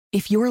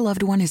If your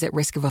loved one is at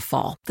risk of a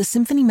fall, the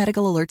Symphony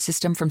Medical Alert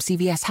System from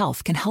CVS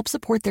Health can help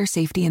support their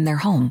safety in their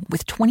home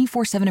with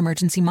 24/7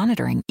 emergency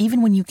monitoring,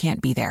 even when you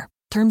can't be there.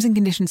 Terms and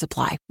conditions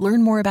apply.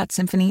 Learn more about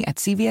Symphony at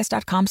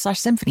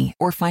cvs.com/symphony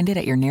or find it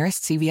at your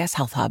nearest CVS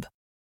Health Hub.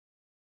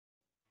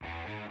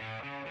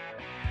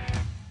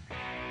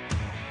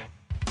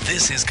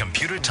 This is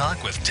Computer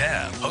Talk with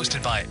Tab,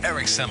 hosted by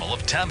Erik Semmel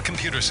of Tab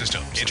Computer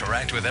Systems.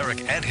 Interact with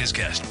Erik and his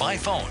guest by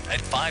phone at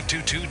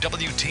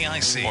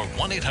 522-WTIC or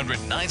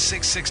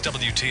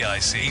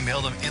 1-800-966-WTIC.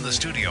 Email them in the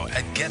studio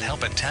at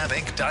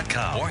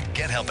gethelp@tabinc.com or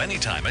get help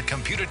anytime at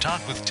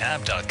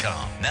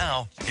computertalkwithtab.com.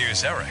 Now,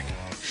 here's Erik.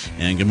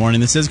 And good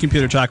morning. This is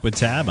Computer Talk with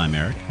Tab. I'm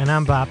Erik. And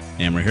I'm Bob.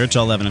 And we're here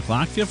till 11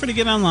 o'clock. Feel free to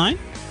get online.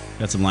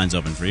 Got some lines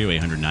open for you,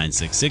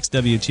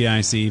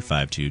 800-966-WTIC,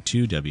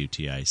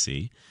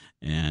 522-WTIC.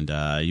 And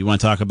you want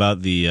to talk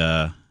about the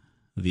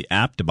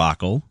app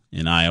debacle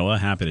in Iowa?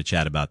 Happy to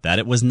chat about that.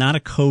 It was not a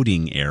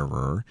coding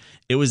error.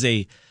 It was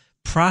a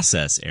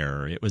process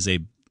error. It was a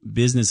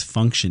business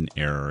function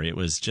error. It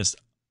was just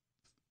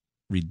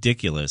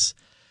ridiculous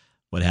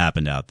what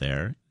happened out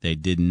there. They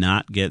did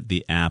not get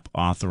the app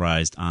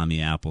authorized on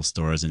the Apple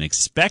stores and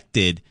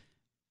expected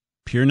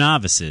pure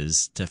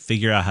novices to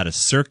figure out how to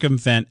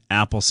circumvent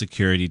Apple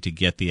security to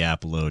get the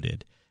app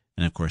loaded.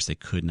 And, of course, they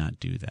could not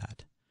do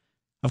that.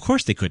 Of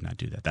course they could not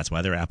do that. That's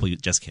why they're Apple.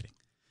 Just kidding.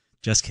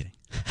 Just kidding.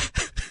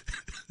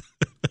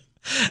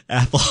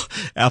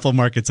 Apple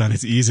markets on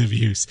its ease of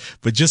use,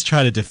 but just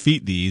try to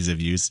defeat the ease of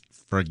use.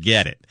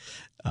 Forget it.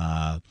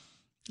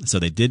 So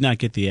they did not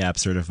get the app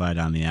certified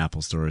on the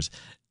Apple stores,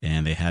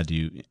 and they had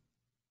to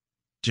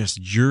just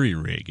jury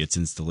rig its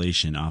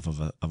installation off of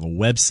a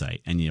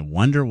website, and you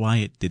wonder why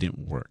it didn't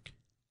work.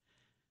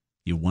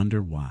 You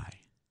wonder why.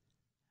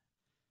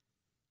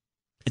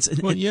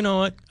 Well, you know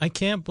what? I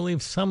can't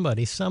believe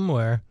somebody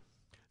somewhere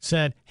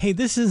said, hey,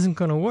 this isn't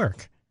going to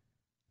work.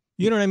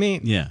 You know what I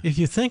mean? Yeah. If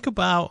you think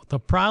about the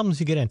problems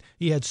you get in,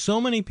 you had so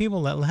many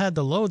people that had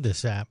to load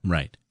this app.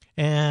 Right.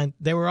 And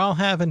they were all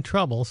having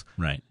troubles.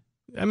 Right.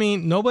 I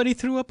mean, nobody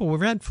threw up a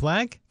red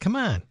flag? Come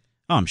on.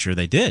 Oh, I'm sure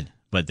they did,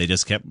 but they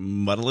just kept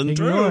muddling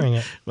Ignoring through.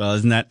 it. Well,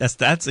 isn't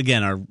that's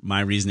again my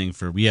reasoning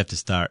for we have to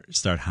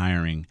start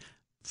hiring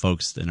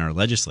folks in our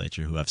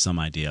legislature who have some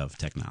idea of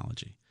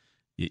technology.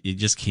 You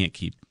just can't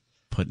keep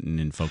putting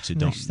in folks who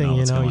don't know what's going on.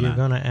 Next thing you know, you're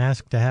going to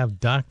ask to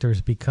have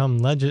doctors become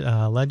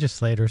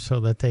legislators so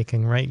that they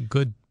can write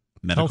good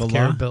medical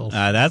healthcare law bills.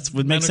 That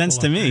would make sense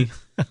to me.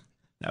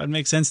 That would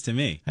make sense to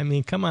me. I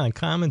mean, come on,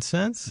 common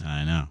sense.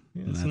 I know.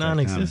 It's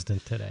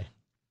non-existent today,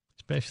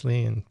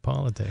 especially in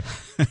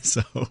politics.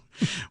 So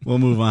we'll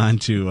move on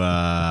to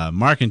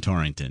Mark in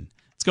Torrington.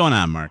 What's going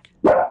on, Mark?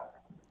 Hi,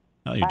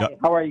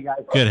 how are you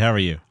guys? Good. How are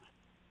you?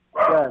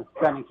 Good.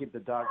 Trying to keep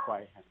the dog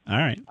quiet. All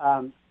right.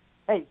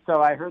 Hey,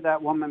 so I heard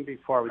that woman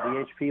before with the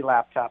HP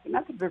laptop, and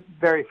that's a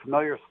very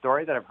familiar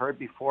story that I've heard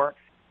before.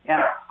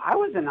 And I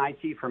was in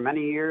IT for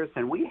many years,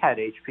 and we had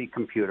HP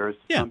computers,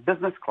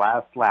 business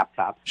class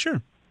laptops.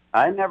 Sure.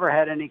 I never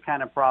had any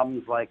kind of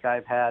problems like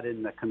I've had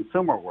in the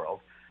consumer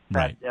world.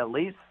 Right. At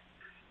least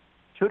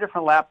 2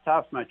 different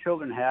laptops my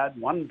children had.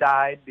 One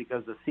died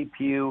because the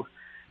CPU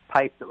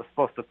pipe that was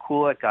supposed to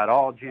cool it got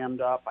all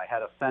jammed up. I had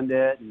to send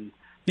it and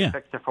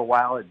fixed it for a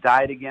while. It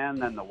died again.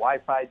 Then the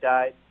Wi-Fi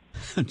died.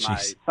 My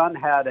son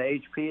had a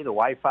HP. The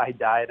Wi-Fi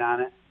died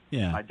on it.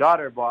 Yeah. My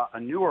daughter bought a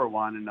newer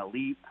one, an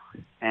Elite,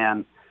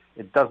 and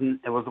it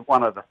was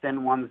one of the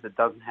thin ones that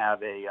doesn't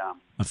have a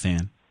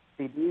fan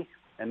CD,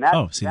 and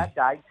that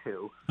died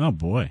too. Oh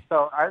boy!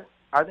 So are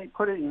they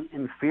putting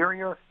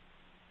inferior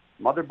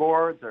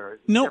motherboards or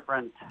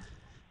different?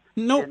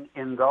 Nope.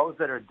 In those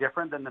that are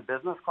different than the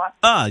business class?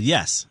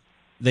 Yes,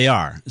 they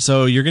are.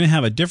 So you're going to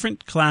have a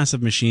different class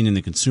of machine in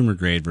the consumer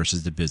grade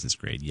versus the business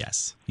grade.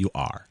 Yes, you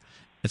are.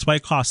 That's why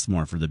it costs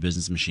more for the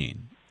business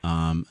machine.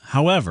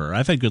 However,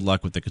 I've had good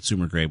luck with the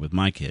consumer grade with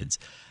my kids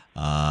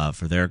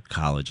for their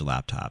college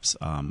laptops.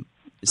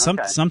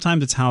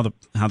 Sometimes it's how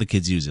the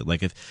kids use it.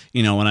 Like if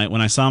when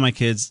I saw my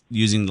kids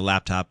using the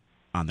laptop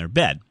on their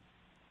bed,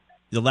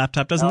 the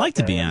laptop doesn't like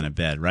to be on a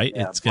bed, right?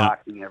 Yeah, it's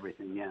blocking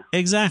everything. Yeah,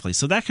 exactly.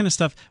 So that kind of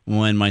stuff.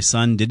 When my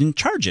son didn't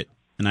charge it,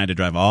 and I had to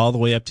drive all the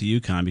way up to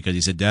Yukon because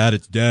he said, "Dad,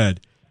 it's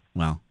dead."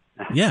 Well,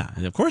 yeah,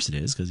 of course it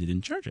is because he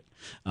didn't charge it.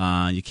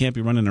 You can't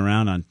be running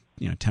around on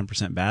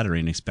 10% battery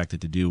and expect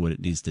it to do what it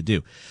needs to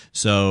do.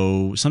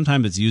 So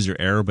sometimes it's user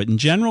error, but in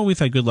general, we've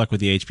had good luck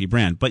with the HP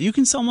brand. But you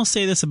can almost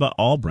say this about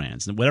all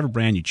brands. Whatever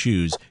brand you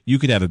choose, you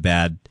could have a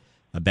bad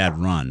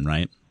run,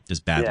 right?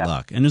 Just bad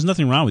luck. And there's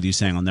nothing wrong with you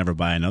saying, I'll never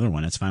buy another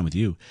one. That's fine with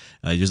you.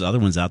 There's other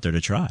ones out there to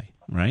try,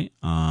 right?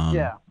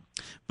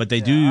 But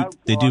they do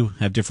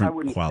have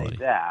different quality.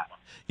 Say that.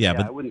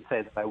 But I wouldn't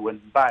say that I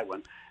wouldn't buy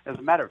one. As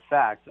a matter of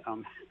fact,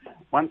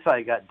 once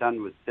I got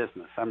done with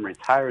business, I'm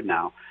retired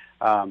now.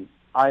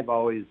 I've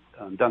always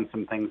done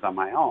some things on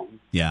my own.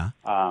 Yeah.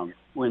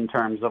 In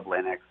terms of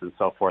Linux and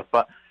so forth,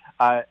 but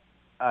I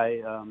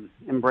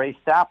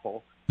embraced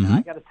Apple, and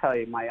I got to tell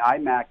you, my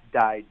iMac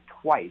died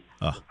twice.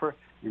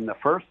 In the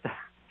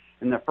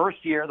In the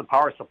first year, the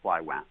power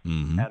supply went.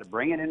 Mm-hmm. Had to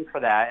bring it in for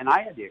that, and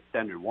I had the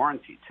extended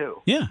warranty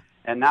too. Yeah.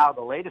 And now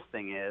the latest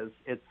thing is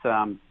it's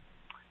 7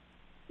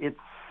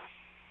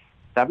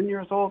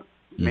 years old,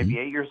 maybe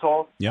 8 years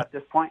old at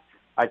this point.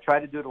 I try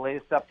to do the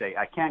latest update.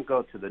 I can't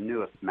go to the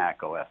newest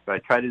Mac OS, but I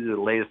try to do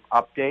the latest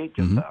update,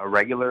 just a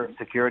regular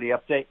security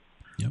update.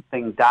 Yep.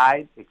 Thing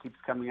died. It keeps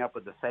coming up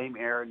with the same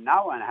error.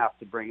 Now I have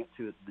to bring it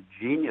to the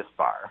Genius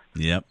Bar.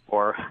 Yep.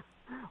 Or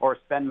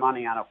spend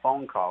money on a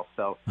phone call.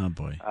 So, oh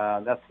boy,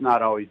 that's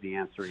not always the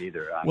answer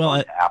either.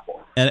 Well, to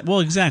Apple.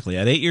 Exactly.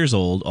 At 8 years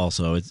old,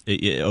 also,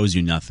 it owes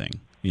you nothing.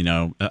 You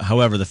know.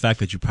 However, the fact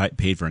that you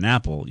paid for an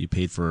Apple, you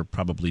paid for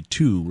probably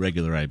 2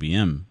 regular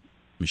IBM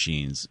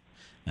machines,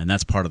 and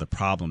that's part of the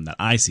problem that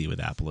I see with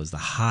Apple is the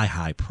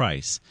high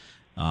price.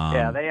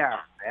 Yeah, they are.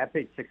 I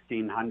paid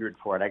 $1,600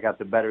 for it. I got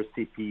the better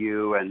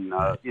CPU and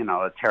a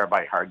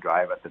terabyte hard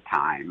drive at the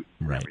time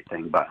and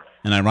everything. But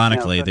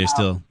ironically, they're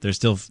still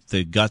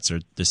the guts are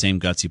the same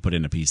guts you put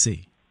in a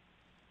PC.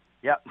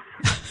 Yep.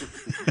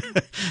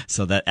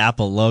 So that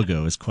Apple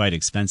logo is quite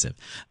expensive.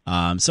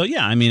 So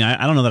yeah, I mean,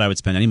 I don't know that I would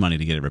spend any money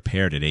to get it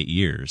repaired at 8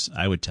 years.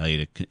 I would tell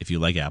you if you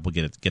like Apple,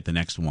 get the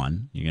next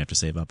one. You're gonna have to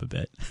save up a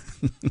bit.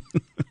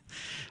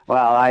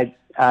 Well, I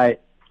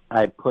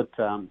put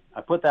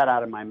that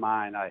out of my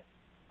mind.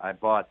 I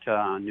bought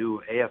a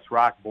new AS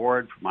Rock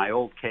board for my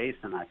old case,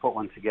 and I put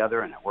one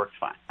together, and it works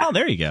fine. Oh,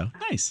 there you go.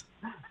 Nice.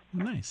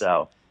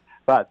 So,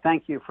 but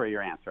thank you for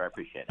your answer. I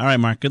appreciate it. All right,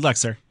 Mark. Good luck,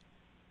 sir.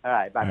 All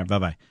right. Bye. All right,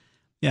 bye-bye.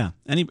 Yeah,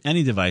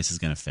 any device is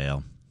going to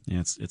fail. Yeah,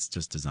 it's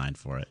just designed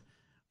for it.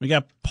 We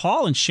got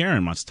Paul and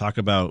Sharon wants to talk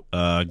about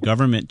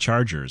government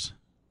chargers.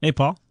 Hey,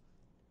 Paul.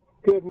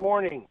 Good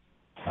morning.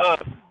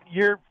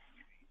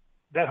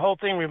 That whole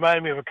thing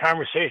reminded me of a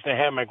conversation I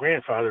had with my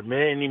grandfather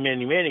many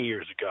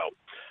years ago.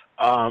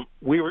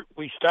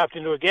 We stopped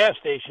into a gas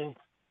station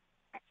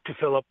to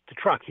fill up the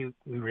truck.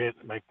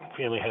 My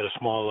family had a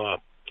small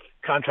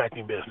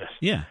contracting business.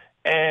 Yeah.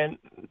 And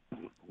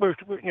I'm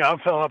filling up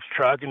the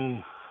truck,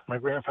 and my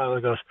grandfather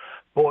goes,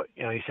 "Boy,"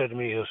 he said to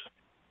me,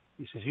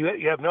 he says,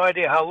 "You have no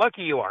idea how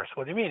lucky you are." So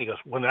what do you mean? He goes,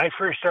 "When I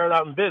first started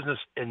out in business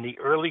in the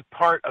early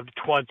part of the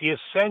 20th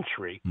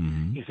century,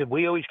 he said,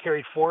 we always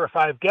carried 4 or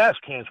 5 gas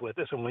cans with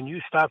us, and when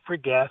you stopped for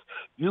gas,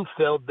 you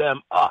filled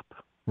them up."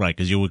 Right,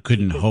 because you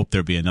couldn't hope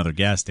there'd be another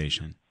gas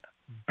station.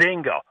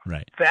 Bingo.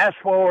 Right. Fast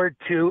forward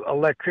to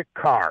electric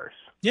cars.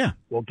 Yeah.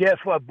 Well, guess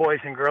what, boys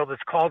and girls?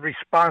 It's called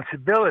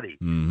responsibility.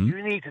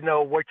 You need to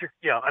know what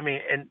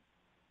and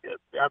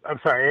I'm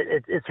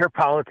sorry, it's her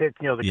politics.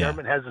 The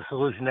government has a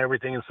solution to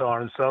everything and so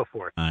on and so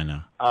forth. I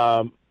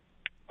know.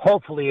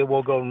 Hopefully it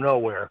will go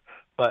nowhere.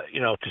 But,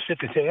 to sit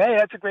and say, hey,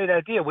 that's a great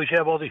idea. We should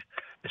have all these,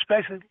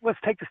 especially, let's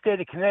take the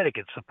state of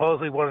Connecticut.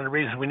 Supposedly one of the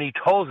reasons we need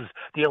tolls is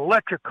the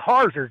electric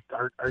cars are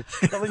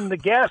killing the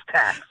gas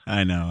tax.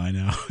 I know.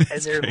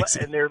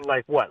 And they're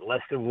like, what,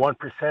 less than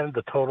 1% of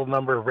the total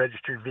number of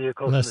registered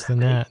vehicles? Less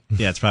than that.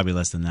 Yeah, it's probably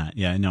less than that.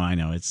 Yeah, I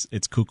know.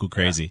 It's cuckoo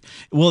crazy.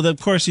 Yeah. Well, of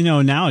course,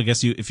 now I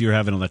guess if you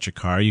have an electric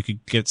car, you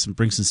could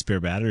bring some spare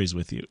batteries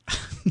with you.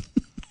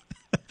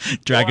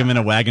 Drag them in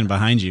a wagon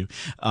behind you.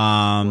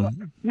 I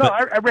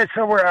read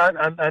somewhere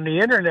on the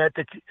internet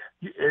that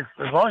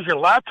as long as your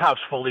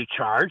laptop's fully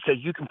charged, that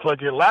you can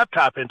plug your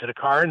laptop into the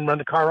car and run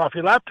the car off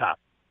your laptop.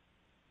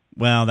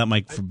 Well, that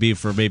might be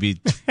for maybe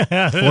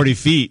 40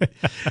 feet.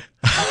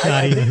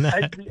 Not even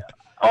that.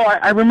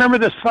 I remember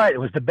the site. It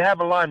was the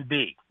Babylon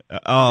Bee.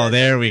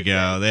 There we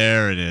go.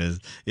 There it is.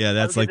 Yeah,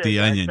 that's like the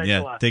Onion.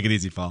 Yeah, take it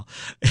easy, Paul.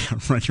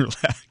 Run your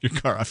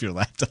car off your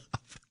laptop.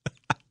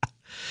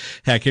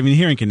 Heck, I mean,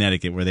 here in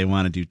Connecticut where they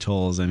want to do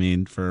tolls, I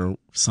mean, for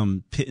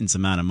some pittance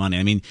amount of money.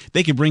 I mean,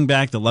 they could bring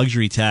back the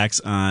luxury tax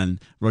on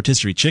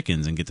rotisserie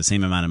chickens and get the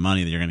same amount of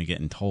money that you're going to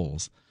get in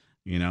tolls,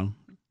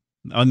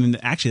 I mean,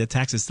 actually, that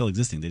tax is still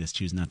existing. They just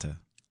choose not to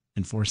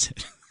enforce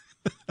it.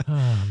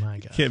 Oh, my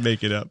God. Can't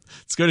make it up.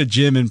 Let's go to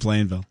Jim in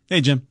Plainville.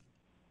 Hey, Jim.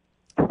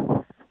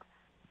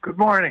 Good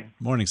morning.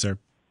 Morning, sir.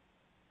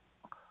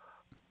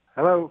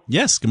 Hello.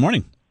 Yes, good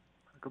morning.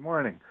 Good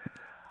morning.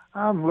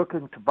 I'm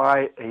looking to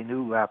buy a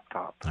new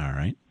laptop. All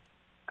right.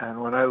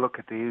 And when I look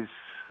at these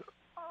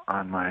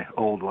on my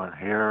old one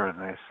here, and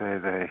they say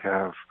they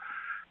have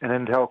an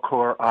Intel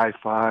Core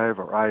i5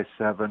 or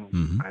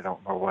i7, I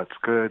don't know what's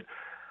good.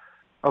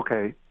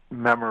 Okay,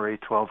 memory,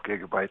 12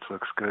 gigabytes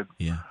looks good.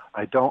 Yeah.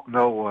 I don't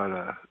know what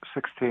a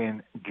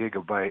 16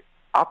 gigabyte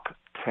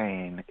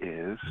Optane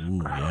is.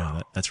 Ooh,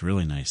 yeah, that's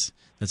really nice.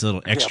 That's a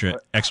little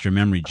extra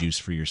memory juice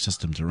for your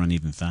system to run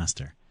even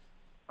faster.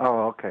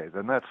 Oh, okay.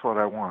 Then that's what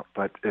I want.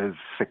 But is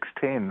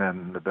 16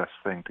 then the best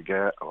thing to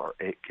get, or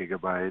 8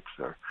 gigabytes?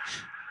 Or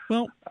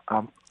well,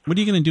 what are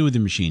you going to do with the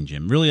machine,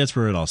 Jim? Really, that's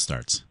where it all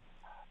starts.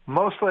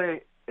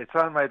 Mostly, it's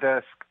on my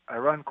desk. I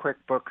run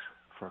QuickBooks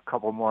for a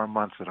couple more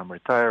months that I'm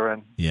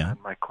retiring. Yeah.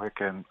 And my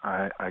Quicken,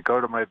 I go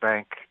to my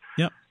bank,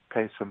 yep,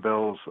 pay some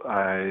bills.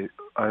 I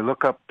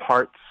look up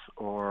parts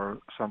or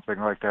something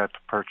like that to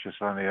purchase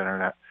on the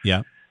internet.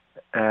 Yeah.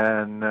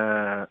 And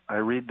I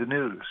read the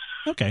news.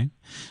 Okay.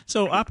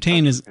 So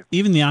Optane is,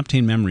 even the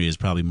Optane memory is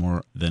probably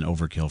more than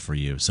overkill for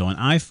you. So an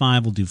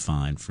i5 will do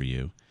fine for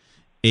you.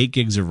 8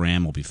 gigs of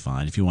RAM will be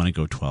fine. If you want to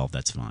go 12,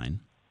 that's fine.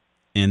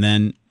 And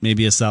then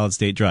maybe a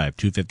solid-state drive,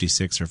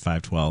 256 or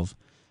 512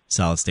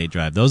 solid-state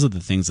drive. Those are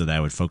the things that I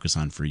would focus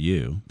on for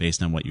you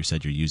based on what you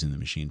said you're using the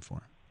machine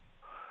for.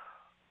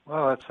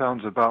 Well, that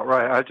sounds about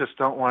right. I just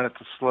don't want it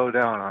to slow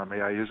down on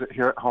me. I use it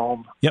here at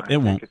home. Yep, it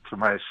won't. I take it to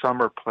my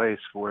summer place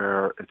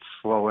where it's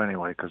slow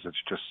anyway because it's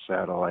just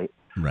satellite.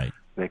 Right.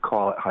 They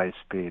call it high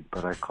speed,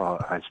 but I call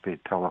it high-speed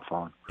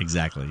telephone.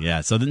 Exactly,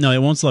 yeah. So, no, it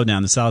won't slow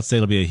down. The solid-state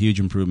will be a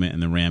huge improvement,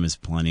 and the RAM is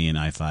plenty, and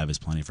i5 is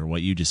plenty for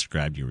what you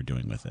described you were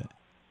doing with it.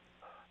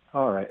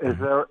 All right. Is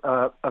there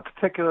a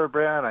particular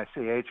brand? I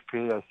see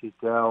HP, I see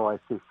Dell, I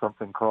see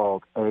something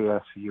called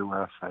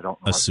ASUS. I don't know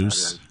what that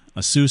is.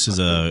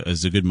 ASUS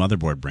is a good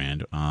motherboard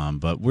brand,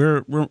 but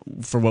we're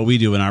for what we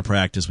do in our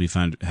practice, we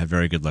have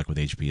very good luck with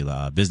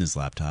HP business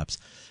laptops,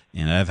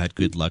 and I've had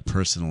good luck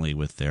personally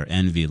with their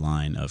Envy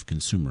line of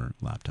consumer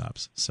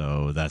laptops.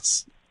 So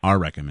that's our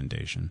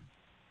recommendation.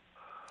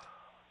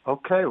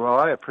 Okay. Well,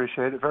 I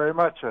appreciate it very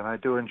much, and I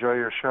do enjoy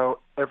your show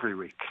every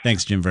week.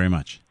 Thanks, Jim, very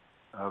much.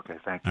 Okay,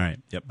 thank you. All right.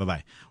 Yep.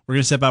 Bye-bye. We're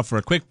going to step out for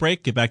a quick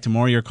break, get back to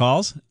more of your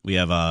calls. We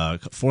have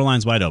 4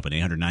 lines wide open,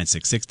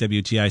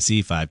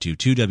 800-966-WTIC,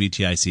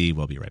 522-WTIC.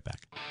 We'll be right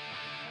back.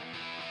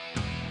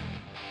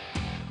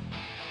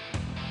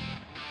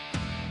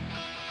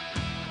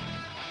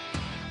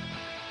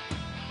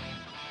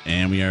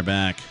 And we are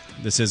back.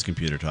 This is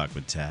Computer Talk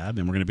with Tab,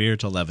 and we're going to be here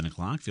till 11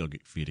 o'clock. Feel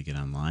free for you to get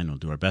online. We'll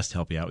do our best to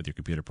help you out with your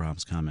computer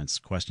problems, comments,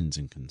 questions,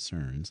 and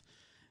concerns.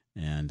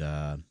 And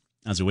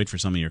as we wait for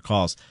some of your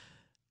calls,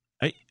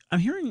 I'm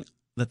hearing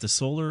that the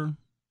solar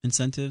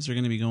incentives are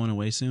going to be going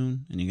away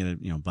soon, and you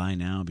got to buy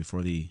now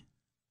before the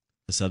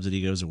subsidy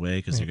goes away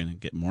because they're going to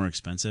get more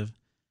expensive.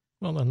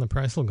 Well, then the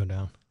price will go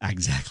down.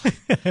 Exactly.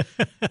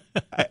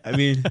 I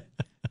mean,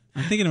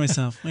 I'm thinking to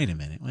myself, wait a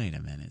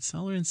minute.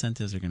 Solar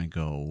incentives are going to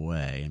go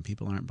away, and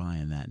people aren't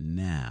buying that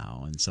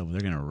now, and so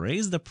they're going to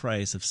raise the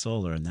price of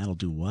solar, and that'll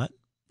do what?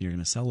 You're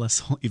going to sell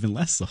even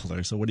less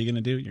solar. So what are you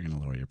going to do? You're going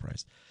to lower your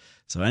price.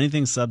 So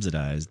anything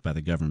subsidized by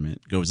the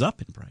government goes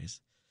up in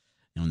price.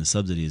 And when the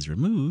subsidy is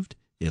removed,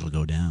 it'll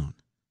go down.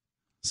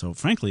 So,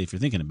 frankly, if you're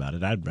thinking about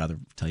it, I'd rather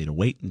tell you to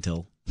wait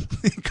until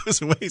it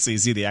goes away so you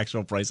see the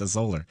actual price of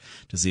solar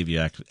to see if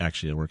you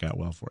actually it'll work out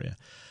well for you.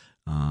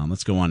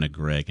 Let's go on to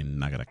Greg in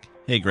Nagadak.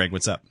 Hey, Greg,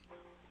 what's up?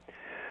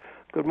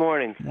 Good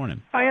morning.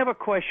 Morning. I have a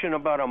question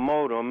about a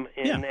modem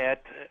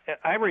that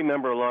I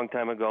remember a long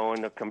time ago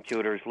when the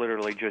computers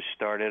literally just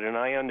started, and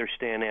I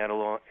understand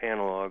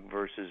analog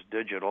versus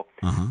digital.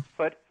 Uh-huh.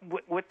 But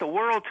with the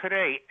world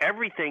today,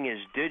 everything is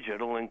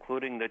digital,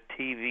 including the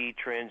TV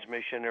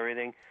transmission and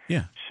everything.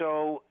 Yeah.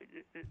 So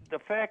the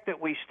fact that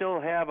we still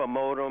have a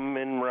modem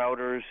and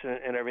routers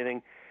and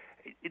everything,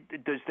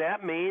 does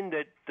that mean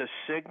that the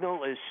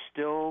signal is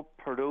still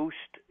produced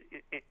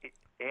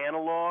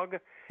analog?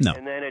 No.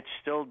 And then it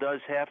still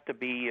does have to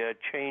be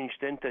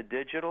changed into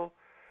digital?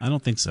 I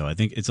don't think so. I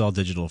think it's all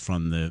digital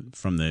from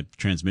the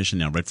transmission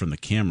now, right from the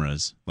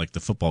cameras. Like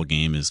the football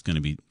game is going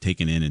to be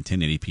taken in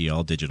 1080p,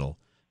 all digital,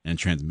 and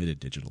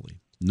transmitted digitally.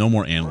 No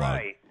more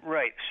analog.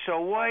 Right.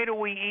 So why do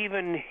we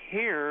even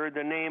hear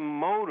the name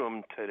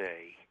modem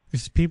today?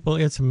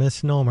 It's a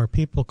misnomer.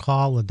 People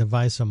call the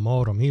device a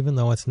modem, even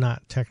though it's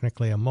not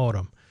technically a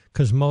modem,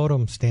 because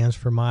modem stands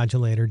for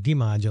modulator,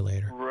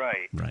 demodulator.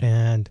 Right.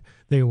 And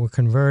they were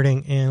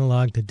converting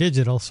analog to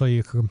digital so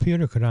your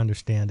computer could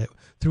understand it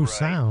through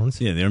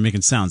sounds. Yeah, they were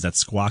making sounds. That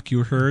squawk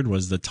you heard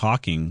was the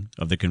talking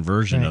of the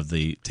conversion of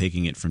the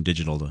taking it from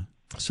digital to.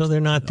 So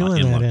they're not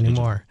doing that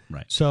anymore.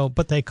 Right. So,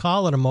 but they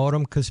call it a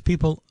modem because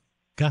people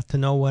got to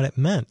know what it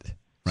meant.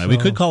 Right. So, we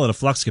could call it a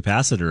flux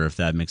capacitor if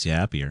that makes you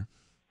happier.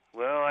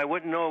 Well, I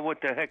wouldn't know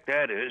what the heck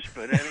that is,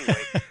 but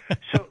anyway.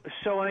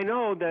 So I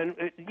know then,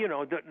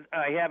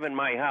 I have in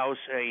my house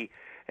a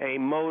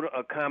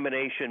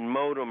combination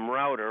modem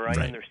router. I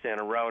understand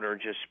a router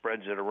just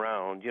spreads it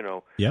around,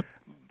 Yep.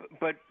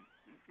 But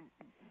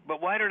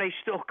why do they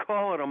still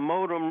call it a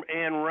modem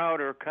and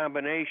router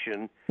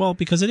combination? Well,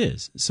 because it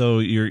is. So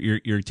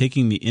you're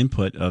taking the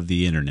input of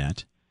the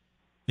internet.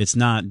 It's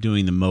not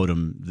doing the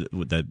modem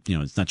that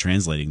it's not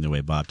translating the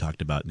way Bob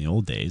talked about in the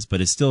old days,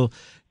 but it's still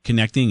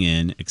connecting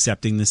in,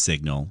 accepting the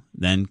signal,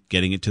 then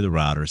getting it to the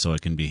router so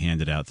it can be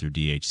handed out through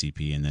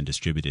DHCP and then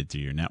distributed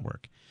through your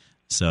network.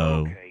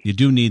 So you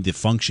do need the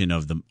function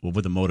of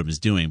what the modem is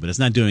doing, but it's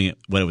not doing it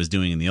what it was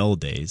doing in the old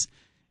days.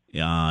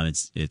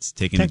 It's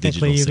taking a digital signal.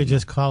 Technically, you could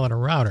just call it a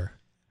router,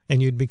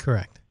 and you'd be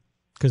correct,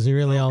 because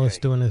really all it's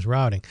doing is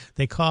routing.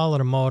 They call it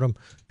a modem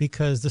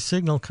because the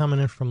signal coming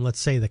in from, let's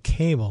say, the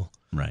cable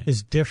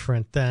is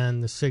different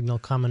than the signal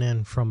coming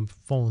in from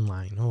phone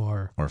line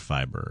or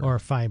fiber. Or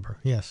fiber,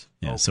 yes.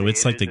 Yeah, so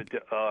it's like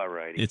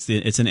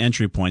it's an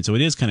entry point. So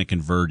it is kind of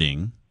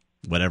converting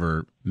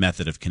whatever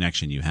method of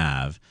connection you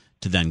have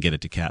to then get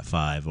it to Cat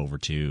 5 over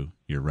to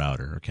your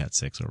router or Cat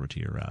 6 over to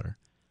your router.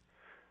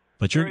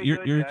 But you're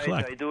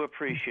correct. I do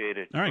appreciate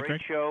it. All right, Great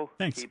Greg. show.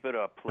 Thanks. Keep it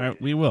up, please. All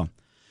right, we will.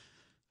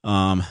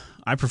 I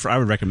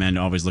would recommend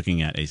always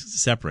looking at a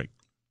separate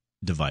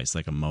device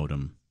like a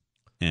modem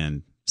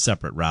and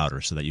separate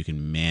router so that you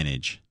can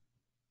manage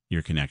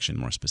your connection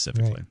more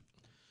specifically. Right.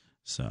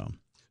 So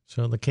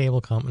the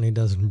cable company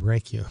doesn't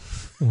break you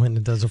when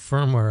it does a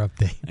firmware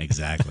update.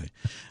 Exactly.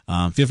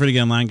 Feel free to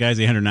get online, guys.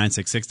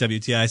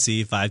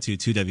 800-966-WTIC,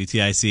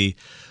 522-WTIC.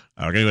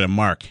 We're going to go to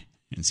Mark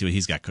and see what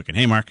he's got cooking.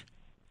 Hey, Mark.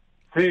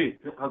 Hey,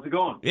 how's it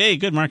going? Hey,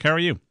 good, Mark. How are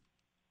you?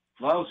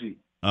 Lousy.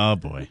 Oh,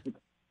 boy.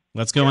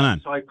 What's going on?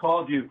 So I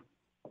called you.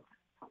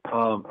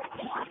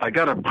 I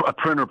got a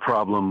printer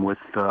problem with...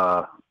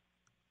 Are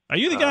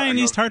you the guy in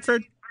East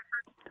Hartford?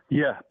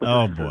 Yeah.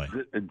 Oh, boy.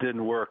 It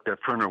didn't work. That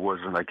printer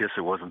wasn't, I guess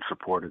it wasn't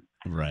supported.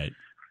 Right.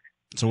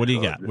 So what do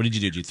you got? What did you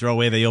do? Did you throw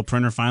away the old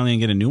printer finally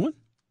and get a new one?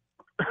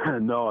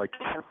 No, I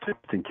can't, just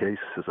in case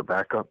as a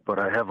backup, but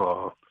I have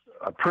a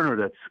printer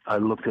that's, I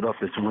looked it up,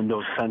 it's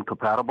Windows 10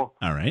 compatible.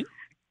 All right.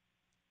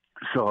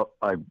 So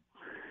I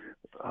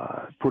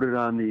put it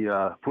on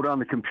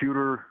the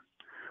computer,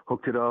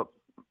 hooked it up,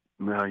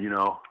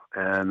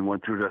 and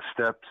went through the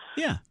steps.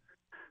 Yeah.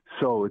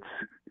 So it's,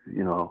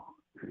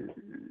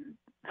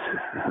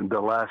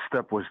 the last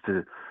step was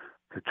to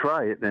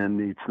try it,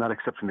 and it's not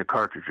accepting the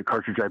cartridge. The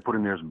cartridge I put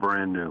in there is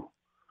brand new.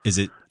 Is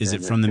it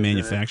from the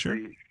manufacturer?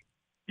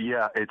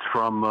 Yeah, it's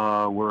from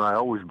where I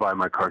always buy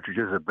my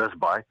cartridges at Best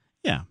Buy.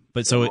 Yeah,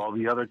 but so all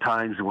the other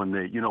times when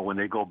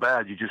they go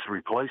bad, you just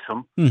replace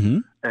them,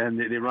 and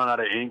they run out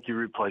of ink, you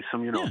replace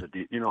them.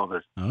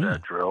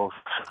 The drills.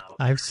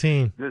 I've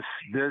seen this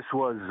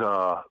was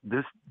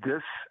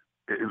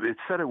It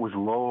said it was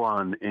low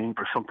on ink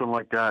or something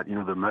like that.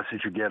 The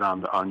message you get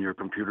on your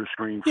computer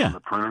screen from the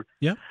printer.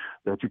 Yeah.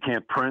 That you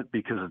can't print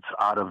because it's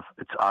out of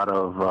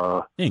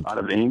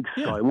ink.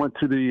 Yeah. So I went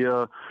to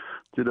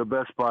the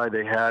Best Buy.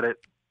 They had it.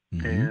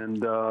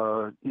 And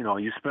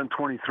you spend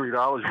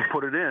 $23, you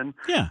put it in,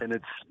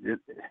 and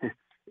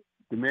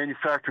the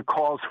manufacturer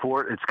calls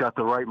for it. It's got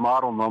the right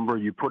model number.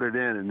 You put it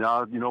in, and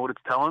now you know what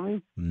it's telling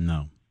me?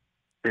 No,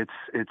 it's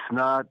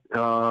not.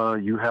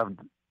 You have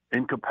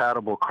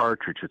incompatible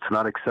cartridge. It's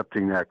not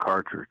accepting that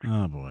cartridge.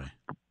 Oh boy,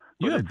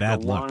 you have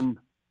bad luck.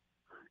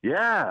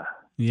 Yeah.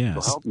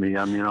 Yes. So help me.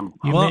 I mean,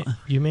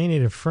 you may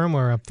need a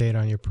firmware update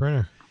on your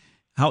printer.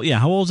 How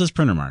old is this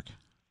printer, Mark?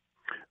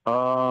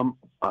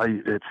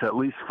 It's at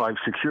least 5-6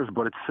 years,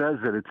 but it says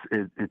that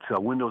it's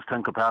Windows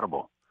 10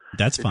 compatible.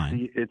 That's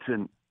fine.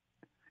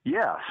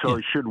 So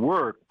it should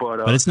work,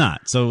 but it's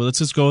not. So let's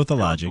just go with the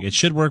logic. It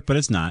should work, but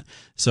it's not.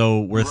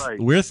 So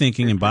we're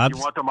thinking, and Bob's.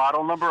 You want the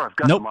model number? I've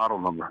got the model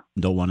number.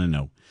 Don't want to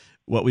know.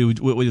 What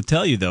we'll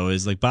tell you though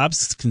is, like,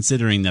 Bob's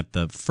considering that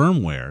the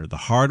firmware, the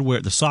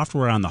hardware, the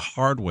software on the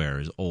hardware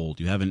is old.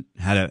 You haven't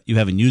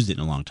used it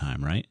in a long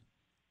time, right?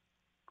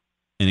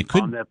 And it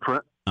could on that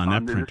printer.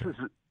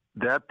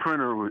 That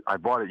printer, I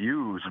bought it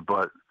used,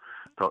 but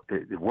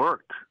it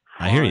worked.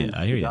 I hear you.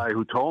 The guy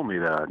who told me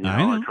that,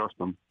 I trust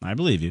him. I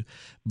believe you.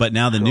 But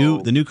now the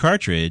new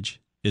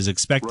cartridge is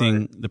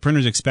expecting, the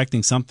printer's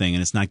expecting something,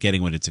 and it's not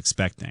getting what it's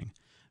expecting,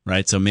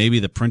 right? So maybe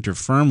the printer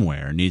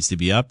firmware needs to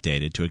be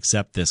updated to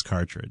accept this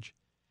cartridge.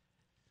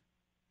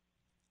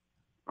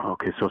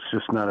 Okay, so it's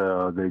just not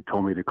they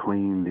told me to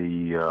clean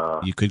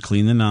the... You could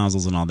clean the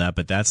nozzles and all that,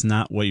 but that's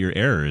not what your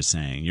error is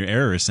saying. Your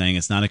error is saying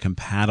it's not a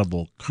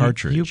compatible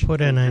cartridge. You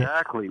put in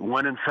Exactly,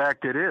 when in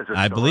fact it is. It's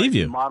I believe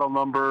you. Model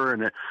number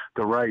and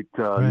the right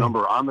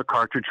number on the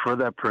cartridge for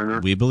that printer.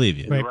 We believe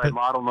you. The right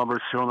model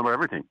number, serial number,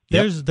 everything.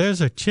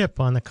 There's a chip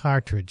on the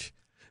cartridge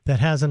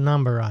that has a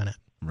number on it.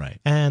 Right.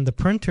 And the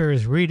printer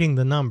is reading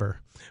the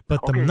number.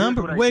 But the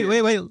number... Wait.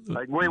 I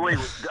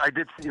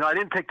did. I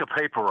didn't take the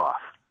paper off.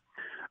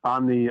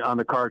 On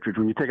the cartridge,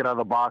 when you take it out of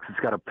the box, it's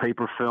got a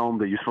paper film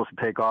that you're supposed to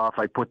take off.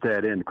 I put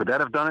that in. Could that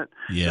have done it?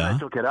 Yeah. And I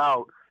took it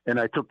out, and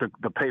I took the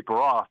paper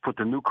off, put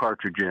the new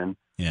cartridge in.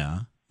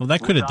 Yeah. Well,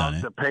 that could have done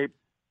it.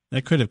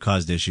 That could have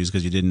caused issues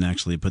because you didn't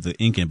actually put the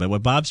ink in. But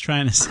what Bob's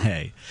trying to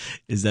say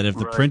is that if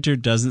the printer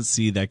doesn't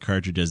see that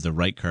cartridge as the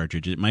right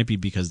cartridge, it might be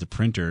because the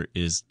printer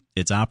its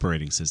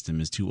operating system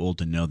is too old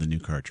to know the new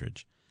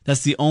cartridge.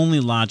 That's the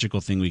only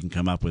logical thing we can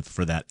come up with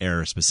for that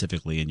error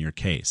specifically in your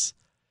case.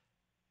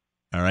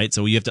 All right,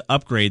 so you have to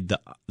upgrade the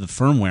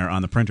firmware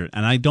on the printer,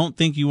 and I don't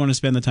think you want to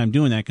spend the time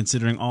doing that,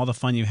 considering all the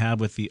fun you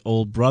have with the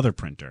old brother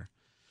printer.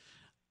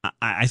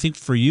 I think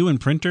for you and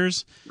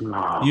printers,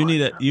 you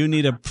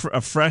need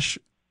a fresh,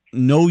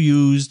 no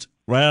used,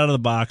 right out of the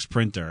box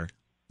printer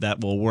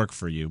that will work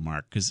for you,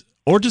 Mark.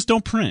 Or just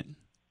don't print.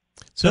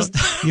 So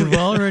you've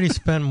already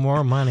spent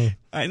more money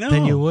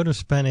than you would have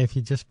spent if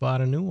you just bought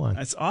a new one.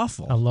 That's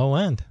awful. A low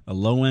end,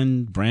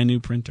 brand new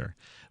printer.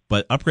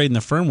 But upgrading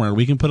the firmware,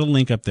 we can put a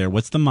link up there.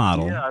 What's the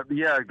model?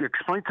 Yeah.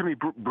 Explain to me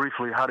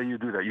briefly, how do you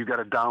do that? You got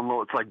to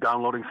download. It's like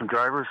downloading some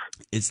drivers.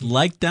 It's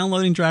like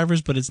downloading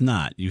drivers, but it's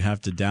not. You have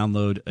to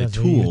download a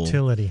tool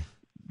utility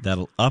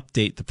that'll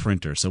update the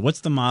printer. So what's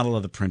the model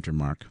of the printer,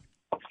 Mark?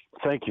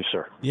 Thank you,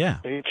 sir. Yeah.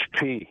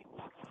 HP.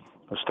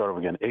 Let's start over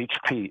again.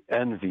 HP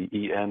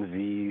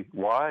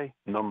NVY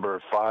number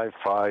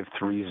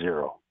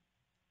 5530.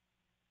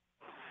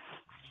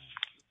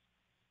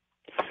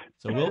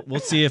 So we'll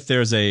see if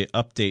there's a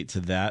update to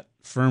that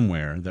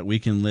firmware that we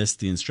can list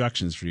the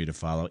instructions for you to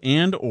follow,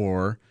 and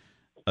or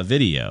a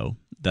video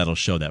that'll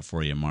show that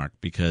for you, Mark.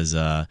 Because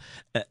and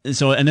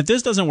if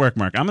this doesn't work,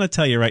 Mark, I'm going to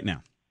tell you right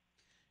now.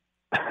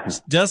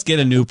 Just get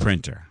a new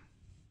printer.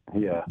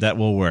 Yeah. That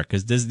will work,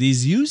 because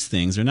these used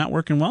things are not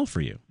working well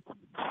for you.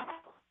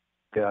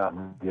 Yeah.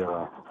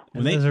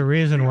 And there's a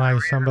reason why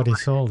somebody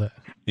sold it.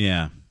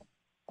 Yeah.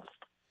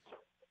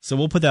 So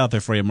we'll put that out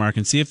there for you, Mark,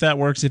 and see if that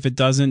works. If it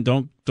doesn't,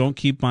 don't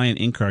keep buying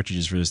ink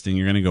cartridges for this thing.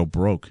 You're going to go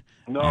broke.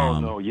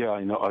 No, yeah,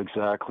 I know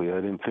exactly. I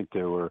didn't think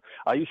they were.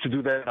 I used to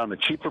do that on the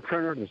cheaper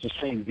printer. It's the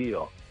same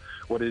deal.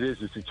 What it is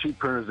the cheap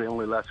printers, they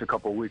only last a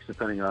couple of weeks,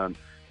 depending on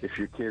if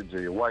your kids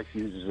or your wife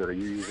uses it or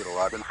you use it a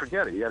lot. Then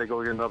forget it. You got to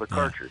go get another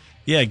cartridge.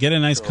 Yeah, get a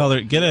nice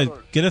color. Get a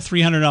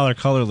 $300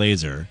 color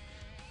laser,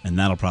 and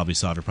that'll probably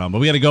solve your problem. But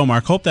we got to go,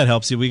 Mark. Hope that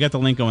helps you. We got the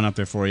link going up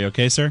there for you.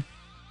 Okay, sir?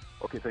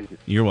 Okay, thank you.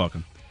 You're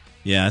welcome.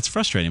 Yeah, it's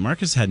frustrating.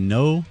 Marcus had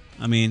no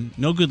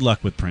good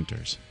luck with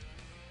printers,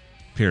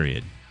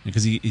 period.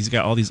 Because he's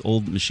got all these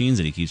old machines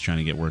that he keeps trying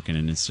to get working,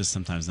 and it's just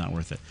sometimes not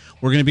worth it.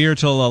 We're going to be here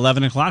till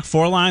 11 o'clock.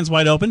 4 lines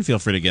wide open. Feel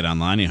free to get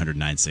online,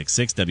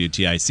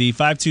 800-966-WTIC,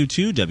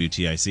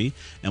 522-WTIC,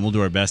 and we'll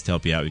do our best to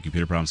help you out with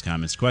computer problems,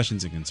 comments,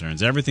 questions, and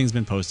concerns. Everything's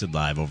been posted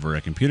live over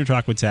at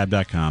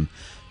ComputerTalkWithTab.com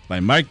by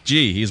Mike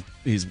G.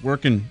 He's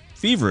working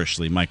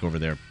feverishly, Mike, over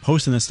there,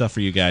 posting this stuff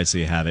for you guys so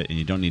you have it, and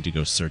you don't need to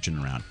go searching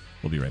around.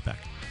 We'll be right back.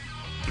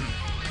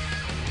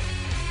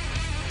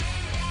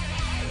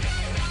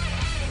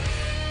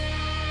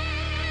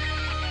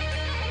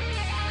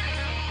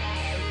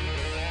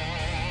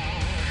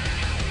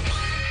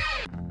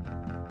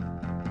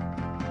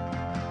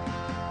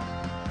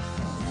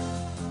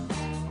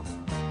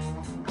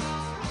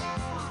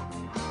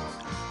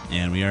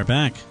 And we are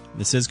back.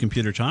 This is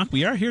Computer Talk.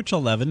 We are here till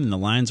 11, and the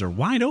lines are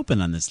wide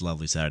open on this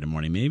lovely Saturday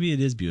morning. Maybe it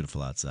is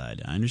beautiful outside.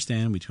 I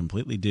understand. We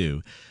completely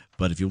do.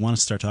 But if you want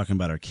to start talking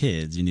about our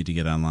kids, you need to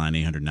get online,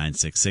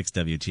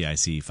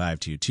 800-966-WTIC,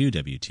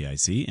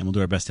 522-WTIC, and we'll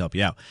do our best to help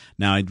you out.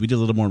 Now, we did a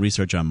little more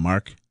research on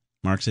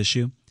Mark's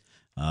issue.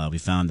 We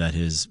found that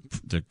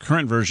the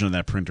current version of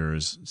that printer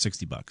is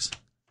 $60.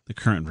 The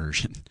current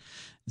version.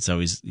 So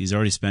he's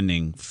already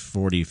spending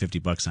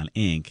 $40-50 on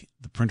ink.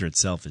 The printer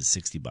itself is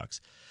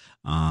 $60.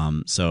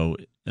 So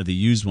the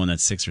used one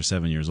that's 6 or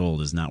 7 years old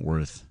is not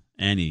worth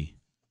any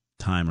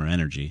time or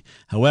energy.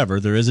 However,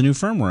 there is a new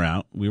firmware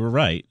out. We were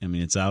right. I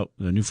mean, it's out.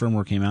 The new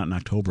firmware came out in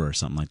October or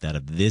something like that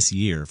of this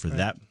year for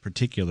that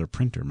particular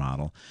printer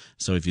model.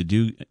 So if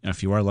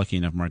you are lucky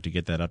enough, Mark, to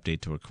get that update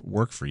to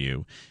work for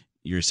you,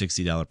 your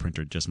 $60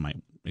 printer just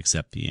might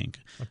accept the ink.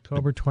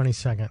 October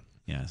 22nd.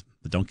 Yeah,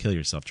 but don't kill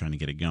yourself trying to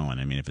get it going.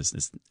 I mean, if it's a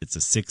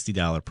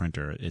 $60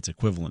 printer, it's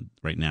equivalent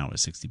right now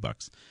is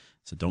 $60.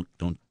 So don't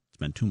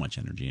spend too much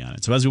energy on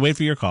it. So as we wait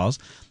for your calls,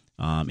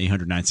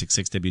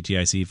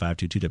 800-966-WTIC,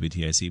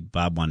 522-WTIC.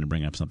 Bob wanted to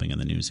bring up something in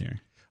the news here.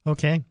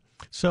 Okay.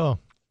 So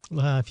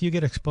if you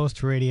get exposed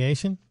to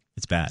radiation,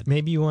 it's bad.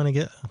 Maybe you want to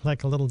get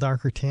like a little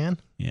darker tan.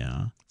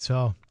 Yeah.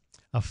 So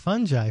a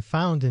fungi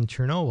found in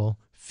Chernobyl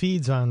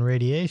feeds on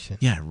radiation.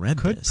 Yeah, I read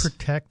could this.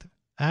 Protect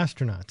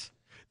astronauts.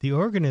 The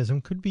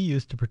organism could be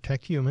used to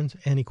protect humans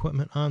and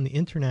equipment on the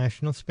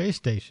International Space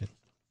Station.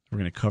 We're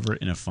going to cover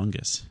it in a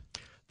fungus.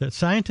 The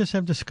scientists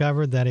have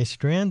discovered that a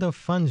strand of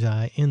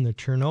fungi in the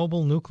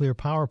Chernobyl nuclear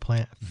power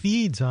plant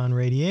feeds on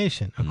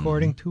radiation,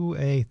 according to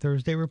a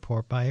Thursday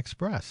report by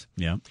Express.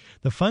 Yeah.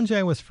 The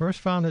fungi was first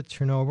found at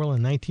Chernobyl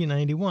in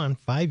 1991,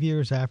 5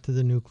 years after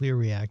the nuclear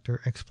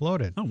reactor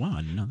exploded. Oh, wow,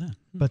 I didn't know that.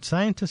 But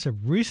scientists have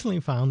recently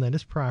found that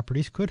its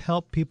properties could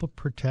help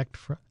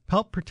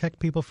protect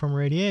people from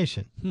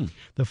radiation.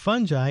 The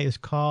fungi is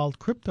called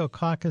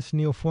Cryptococcus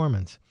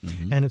neoformans,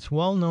 and it's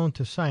well known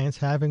to science,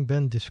 having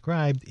been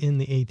described in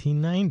the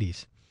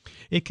 1890s.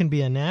 It can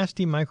be a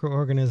nasty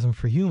microorganism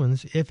for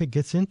humans if it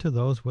gets into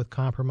those with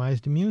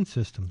compromised immune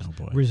systems,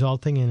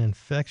 resulting in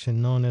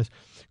infection known as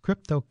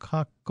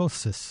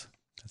cryptococcosis.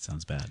 That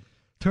sounds bad.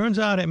 Turns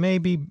out it may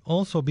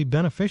also be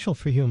beneficial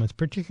for humans,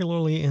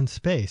 particularly in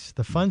space.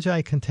 The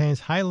fungi contains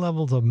high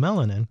levels of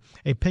melanin,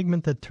 a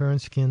pigment that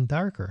turns skin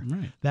darker.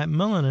 Right. That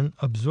melanin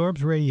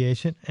absorbs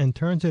radiation and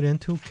turns it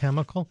into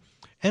chemical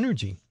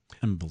energy.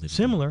 Unbelievable.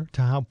 Similar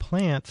to how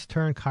plants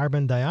turn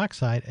carbon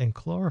dioxide and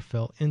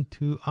chlorophyll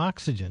into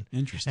oxygen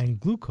and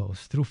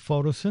glucose through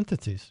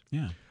photosynthesis.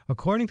 Yeah.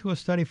 According to a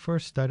study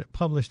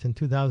published in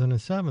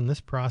 2007, this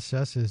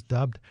process is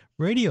dubbed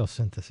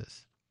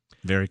radiosynthesis.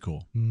 Very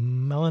cool.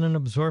 Melanin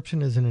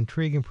absorption is an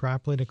intriguing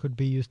property that could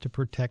be used to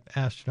protect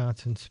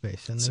astronauts in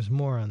space, and there's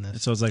more on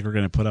this. So it's like we're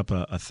going to put up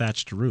a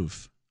thatched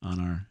roof on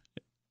our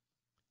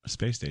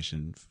space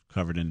station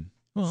covered in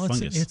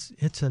fungus.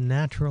 It's a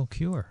natural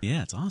cure.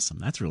 Yeah, it's awesome.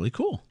 That's really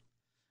cool.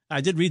 I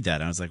did read that.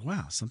 And I was like,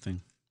 wow,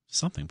 something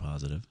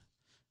positive.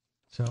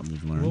 So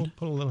we'll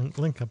put a little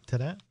link up to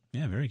that.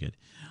 Yeah, very good.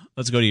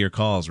 Let's go to your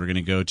calls. We're going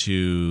to go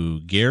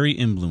to Gary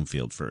in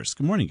Bloomfield first.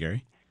 Good morning,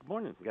 Gary. Good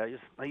morning, guys.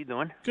 How you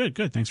doing? Good.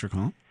 Thanks for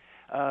calling.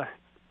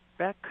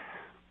 Back,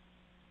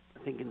 I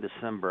think in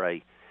December,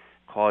 I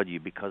called you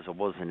because I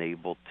wasn't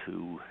able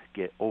to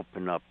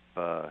open up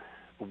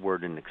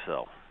Word and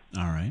Excel.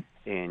 All right.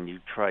 And you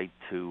tried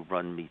to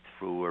run me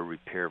through a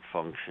repair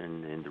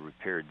function, and the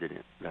repair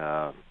didn't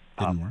pop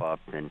up.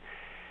 And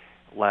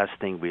last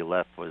thing we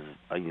left was,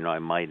 I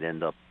might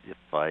end up,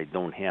 if I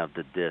don't have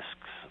the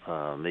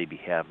discs, maybe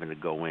having to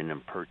go in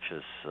and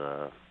purchase,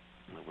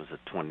 it was a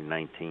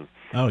 2019.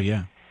 Oh,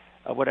 yeah.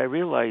 What I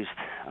realized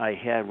I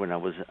had when I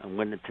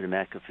went into the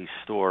McAfee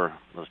store,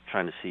 I was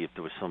trying to see if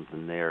there was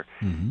something there,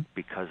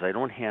 because I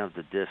don't have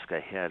the disc. I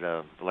had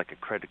like a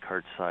credit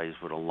card size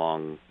with a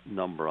long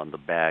number on the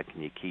back,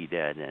 and you key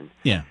that in.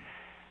 Yeah.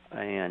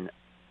 And,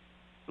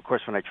 of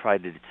course, when I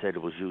tried it, it said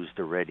it was used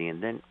already.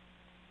 And then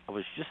I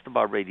was just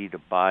about ready to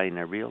buy, and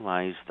I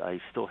realized I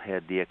still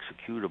had the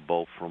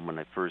executable from when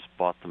I first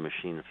bought the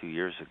machine a few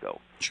years ago.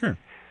 Sure.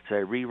 So I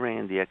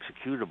reran the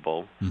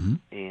executable,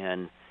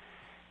 and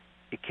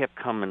it kept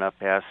coming up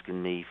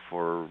asking me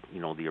for,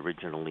 the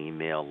original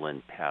email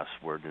and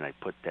password, and I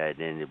put that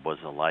in. It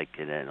wasn't like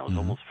it, and I was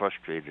almost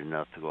frustrated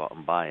enough to go out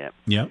and buy it.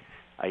 Yep.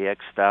 I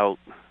X'd out,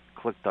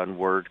 clicked on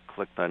Word,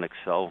 clicked on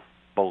Excel,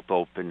 both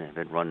open, and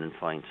been running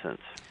fine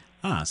since.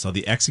 So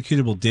the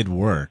executable did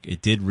work.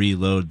 It did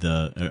reload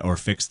or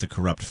fix the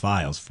corrupt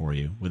files for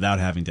you without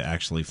having to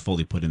actually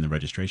fully put in the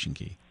registration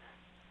key.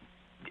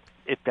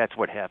 If that's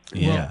what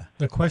happened. Yeah. Well,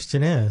 the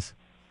question is,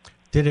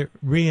 did it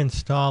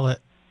reinstall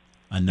it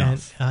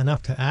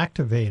enough to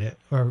activate it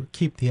or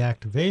keep the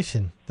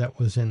activation that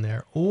was in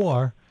there?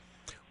 Or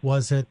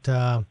was it,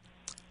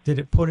 did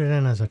it put it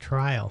in as a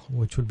trial,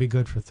 which would be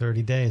good for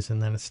 30 days,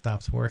 and then it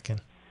stops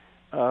working?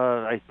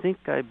 I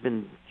think I've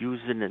been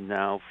using it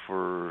now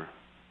for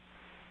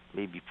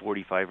maybe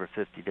 45 or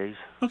 50 days.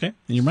 Okay,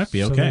 then you might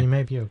be okay. So then you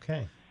may be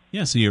okay.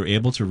 Yeah, so you're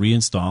able to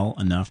reinstall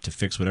enough to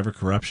fix whatever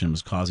corruption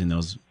was causing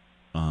those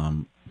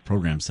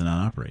programs to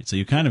not operate. So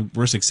you kind of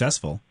were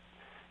successful.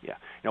 Yeah.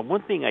 Now,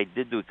 one thing I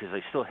did do, because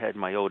I still had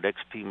my old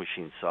XP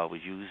machine, so I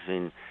was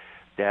using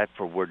that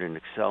for Word and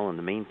Excel in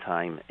the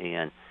meantime,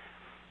 and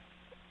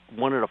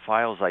one of the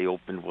files I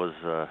opened was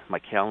my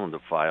calendar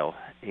file,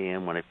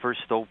 and when I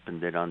first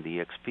opened it on the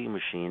XP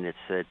machine, it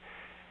said,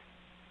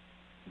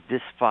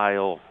 this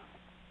file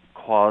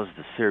caused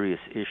a serious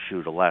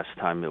issue the last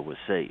time it was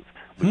saved,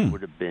 which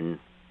would have been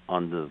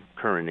on the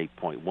current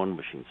 8.1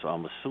 machine. So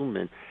I'm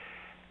assuming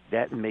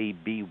that may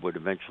be what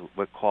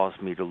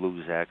caused me to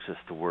lose access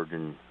to Word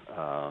and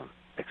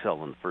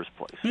Excel in the first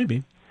place.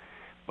 Maybe.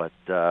 But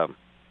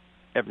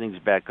everything's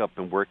back up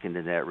and working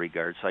in that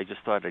regard, so I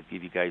just thought I'd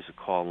give you guys a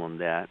call on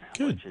that.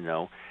 Good. Let you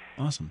know.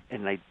 Awesome.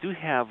 And I do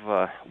have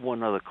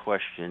one other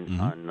question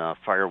on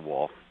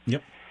firewall.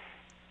 Yep.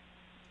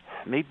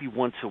 Maybe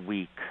once a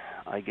week,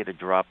 I get a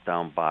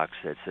drop-down box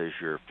that says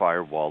your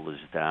firewall is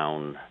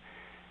down,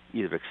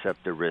 either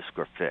accept the risk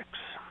or fix.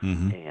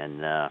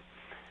 And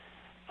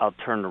I'll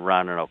turn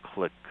around and I'll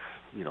click,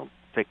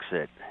 fix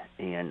it.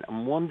 And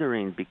I'm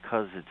wondering,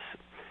 because it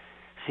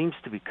seems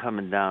to be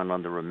coming down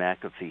under a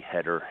McAfee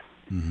header,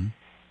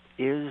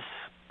 is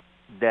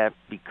that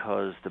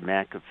because the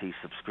McAfee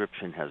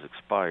subscription has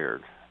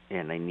expired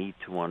and I need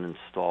to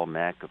uninstall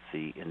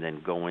McAfee and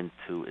then go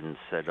into and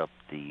set up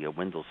the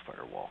Windows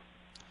firewall?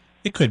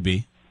 It could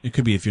be. It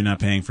could be if you're not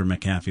paying for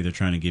McAfee, they're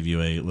trying to give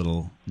you a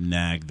little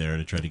nag there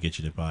to try to get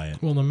you to buy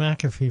it. Well, the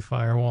McAfee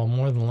firewall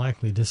more than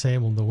likely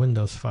disabled the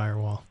Windows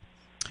firewall.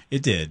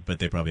 It did, but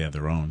they probably have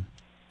their own.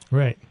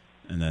 Right.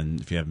 And then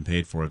if you haven't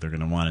paid for it, they're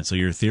going to want it. So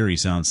your theory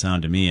sounds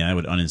sound to me. I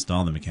would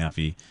uninstall the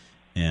McAfee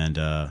and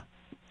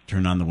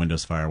turn on the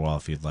Windows firewall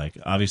if you'd like.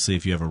 Obviously,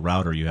 if you have a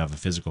router, you have a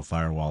physical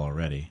firewall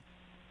already.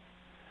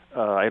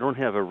 I don't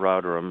have a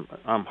router.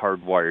 I'm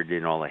hardwired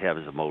in. All I have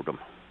is a modem.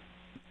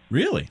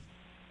 Really?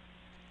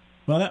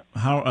 Well,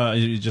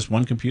 just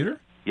one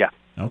computer? Yeah.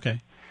 Okay.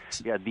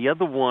 Yeah, the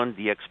other one,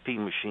 the XP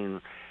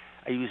machine,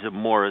 I use it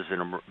more as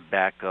a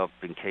backup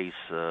in case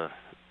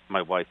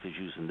my wife is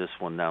using this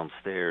one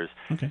downstairs.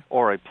 Okay.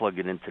 Or I plug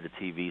it into the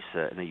TV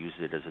set and I use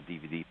it as a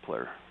DVD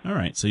player. All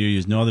right. So you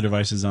use no other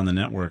devices on the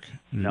network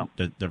no.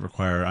 that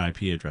require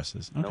IP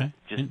addresses? Okay.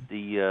 No, just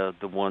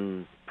the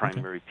one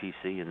primary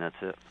PC, and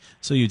that's it.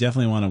 So you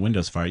definitely want a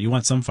Windows firewall. You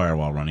want some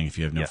firewall running if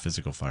you have no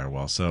physical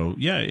firewall. So,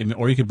 yeah,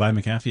 or you could buy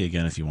McAfee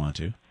again if you want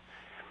to.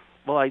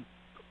 Well,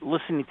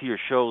 listening to your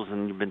shows,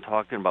 and you've been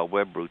talking about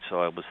web root,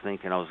 so I was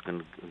thinking I was going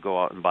to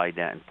go out and buy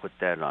that and put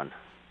that on.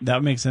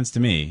 That makes sense to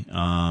me.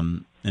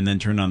 And then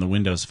turn on the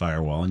Windows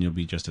firewall, and you'll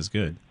be just as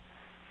good.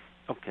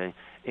 Okay.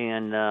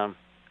 And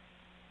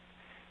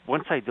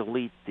once I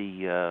delete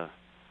the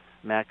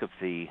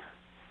McAfee,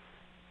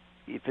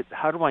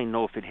 how do I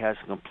know if it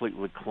hasn't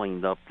completely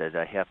cleaned up that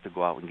I have to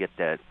go out and get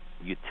that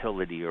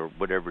utility or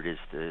whatever it is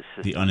to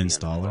assist the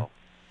uninstaller?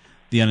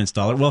 The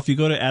uninstaller? Well, if you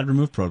go to Add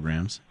Remove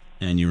Programs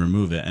and you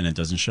remove it and it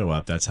doesn't show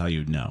up, that's how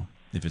you'd know.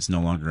 If it's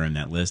no longer in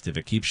that list, if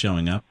it keeps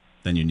showing up,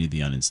 then you need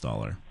the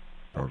uninstaller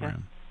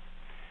program.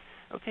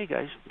 Okay,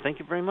 guys. Thank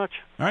you very much.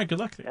 All right, good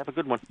luck. Have a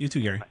good one. You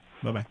too, Gary.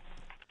 Bye-bye.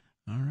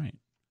 All right.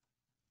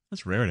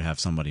 It's rare to have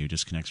somebody who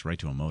just connects right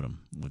to a modem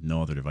with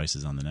no other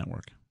devices on the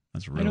network.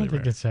 That's really rare. I don't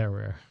think it's that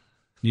rare.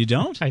 You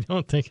don't? I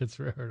don't think it's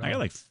rare at all. I got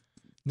like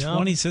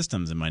 20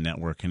 systems in my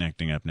network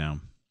connecting up now.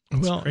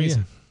 It's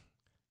crazy.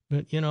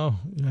 Yeah.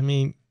 But, I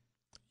mean,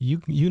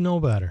 You know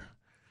better.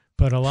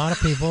 But a lot of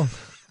people...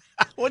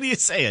 What are you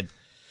saying?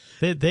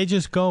 They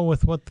just go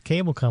with what the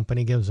cable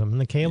company gives them,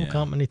 and the cable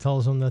company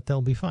tells them that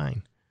they'll be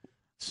fine.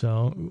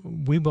 So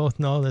we both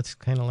know that's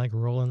kind of like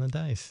rolling the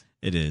dice.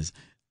 It is.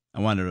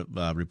 I wanted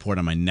to report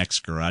on my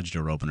Nexx garage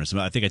door opener. So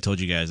I think I told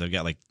you guys I've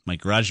got like my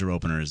garage door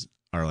openers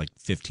are like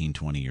 15,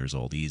 20 years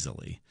old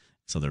easily.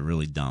 So they're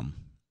really dumb.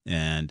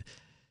 And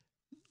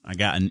I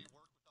got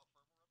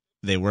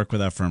they work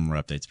without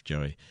firmware updates,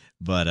 Joey.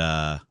 But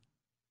I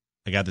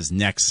got this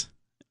Nexx,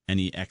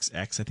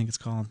 Nexx, I think it's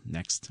called.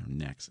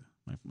 Nexx.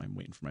 I'm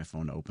waiting for my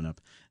phone to open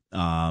up.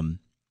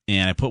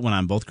 And I put one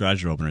on both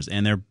garage door openers,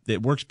 and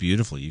it works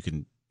beautifully. You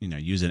can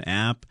use an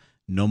app,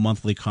 no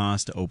monthly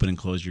cost to open and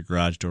close your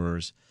garage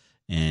doors,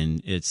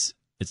 and it's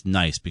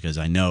nice because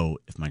I know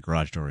if my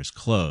garage door is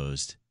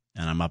closed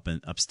and I'm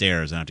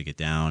upstairs, I have to get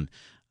down.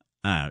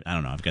 I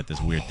don't know. I've got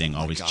this weird thing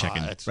always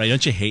checking. Right?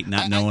 Don't you hate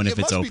not knowing if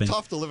it's open? It must be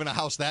tough to live in a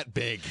house that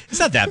big. It's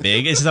not that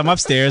big. It's just I'm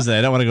upstairs and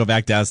I don't want to go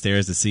back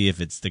downstairs to see if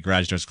the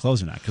garage door's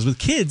closed or not. Because with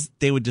kids,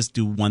 they would just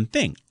do one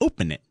thing: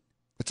 open it.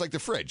 It's like the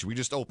fridge. We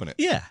just open it.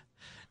 Yeah.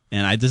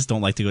 And I just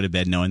don't like to go to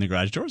bed knowing the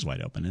garage door is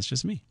wide open. It's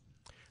just me.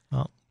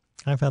 Well,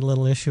 I've had a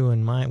little issue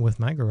with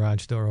my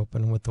garage door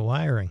open with the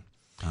wiring.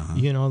 Uh-huh.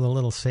 You know, the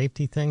little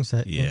safety things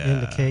that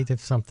indicate if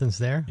something's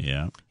there?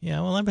 Yeah.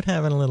 Yeah, well, I've been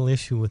having a little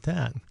issue with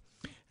that.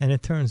 And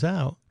it turns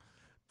out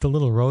the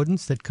little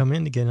rodents that come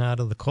in to get out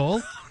of the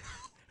cold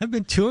have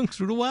been chewing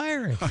through the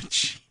wiring. Oh,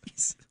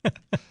 jeez.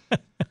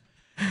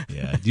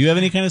 Yeah. Do you have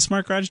any kind of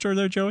smart garage door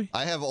there, Joey?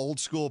 I have old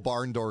school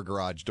barn door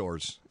garage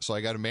doors. So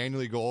I got to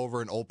manually go over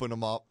and open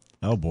them up.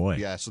 Oh, boy.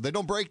 Yeah, so they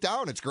don't break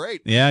down. It's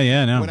great.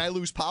 Yeah, no. When I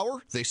lose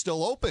power, they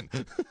still open.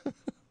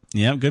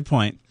 Yeah, good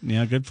point.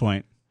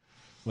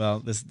 Well,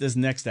 this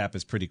Nexx app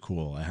is pretty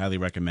cool. I highly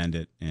recommend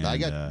it. And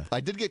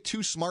I did get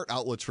 2 smart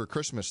outlets for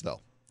Christmas,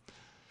 though.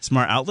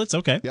 Smart outlets?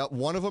 Okay. Yeah,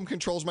 one of them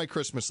controls my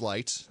Christmas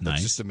lights. That's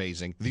nice. Just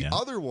amazing. The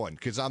other one,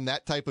 because I'm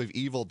that type of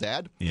evil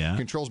dad,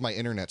 controls my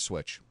internet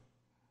switch.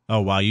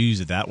 Oh, wow, you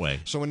use it that way.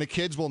 So when the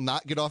kids will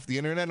not get off the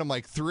internet, I'm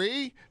like,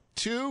 3,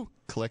 2,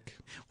 click.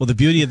 Well, the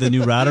beauty of the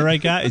new router I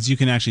got is you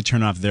can actually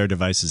turn off their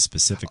devices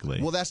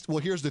specifically. Well,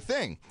 here's the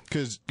thing,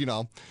 because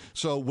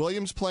so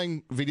William's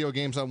playing video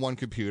games on one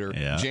computer.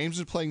 Yeah. James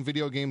is playing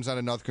video games on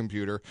another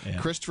computer. Yeah.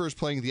 Christopher is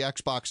playing the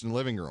Xbox in the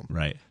living room.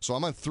 Right. So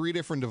I'm on 4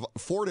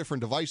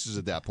 different devices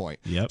at that point.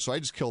 Yep. So I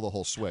just kill the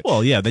whole switch.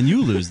 Well, yeah, then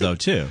you lose though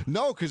too.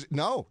 No,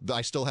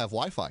 I still have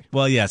Wi-Fi.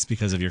 Well, yes,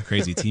 because of your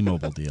crazy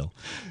T-Mobile deal.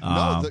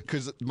 No,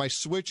 because my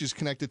switch is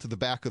connected to the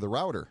back of the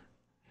router.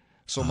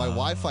 So my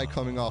Wi-Fi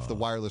coming off the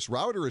wireless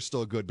router is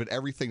still good, but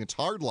everything that's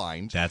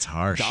hardlined that's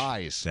harsh.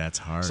 Dies. That's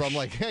harsh. So I'm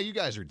like, hey, you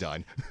guys are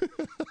done.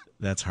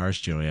 That's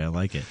harsh, Joey. I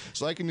like it.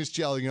 So I can just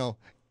yell,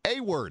 A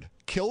word,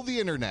 kill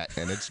the internet,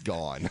 and it's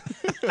gone.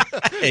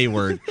 A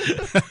word.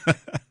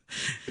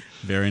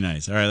 Very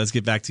nice. All right, let's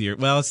get back to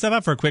let's step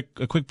out for a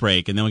quick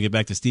break, and then we'll get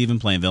back to Steve in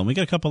Plainville. And we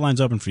got a couple lines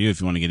open for you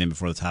if you want to get in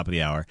before the top of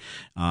the hour.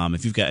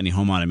 If you've got any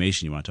home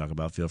automation you want to talk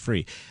about, feel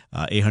free.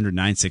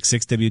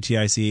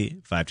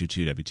 800-966-WTIC,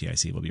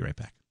 522-WTIC. We'll be right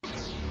back.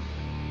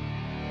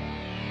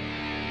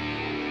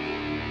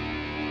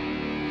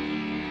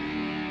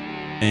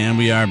 And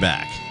we are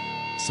back.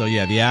 So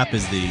yeah, the app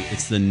is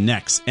it's the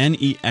Nexx,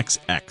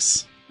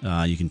 Nexx.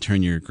 You can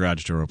turn your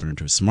garage door opener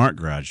into a smart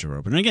garage door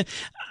opener. And again,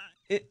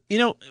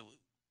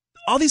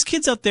 all these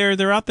kids out there,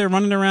 they're out there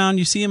running around.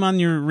 You see them on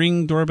your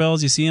Ring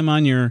doorbells. You see them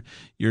on your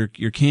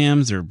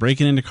cams. They're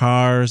breaking into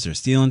cars. They're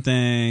stealing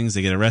things.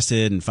 They get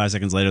arrested, and 5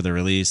 seconds later they're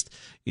released.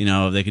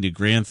 They can do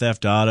Grand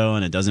Theft Auto,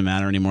 and it doesn't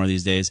matter anymore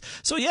these days.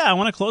 So yeah, I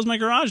want to close my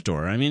garage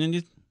door. I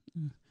mean,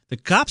 the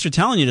cops are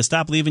telling you to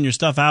stop leaving your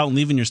stuff out and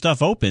leaving your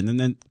stuff open,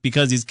 and then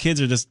because these kids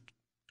are just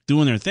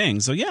doing their thing.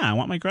 So yeah, I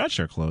want my garage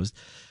door closed.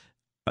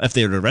 If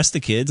they would arrest the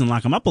kids and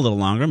lock them up a little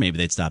longer, maybe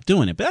they'd stop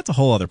doing it. But that's a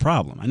whole other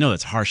problem. I know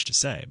that's harsh to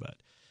say, but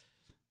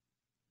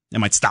it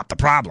might stop the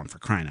problem, for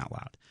crying out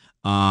loud.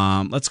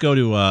 Let's go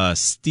to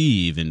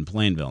Steve in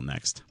Plainville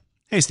next.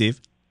 Hey, Steve.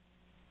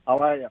 How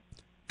are you?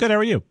 Good. How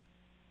are you?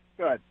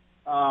 Good.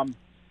 I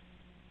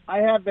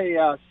have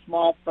a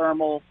small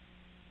thermal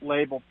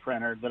label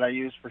printer that I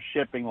use for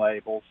shipping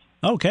labels.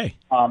 Okay.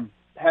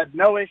 Had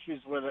no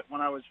issues with it when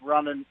I was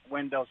running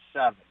Windows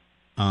 7.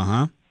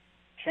 Uh-huh.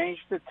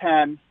 Changed to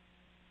 10.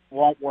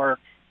 Won't work.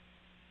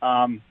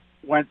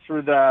 Went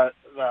through the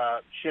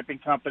shipping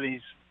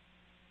company's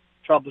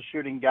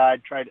troubleshooting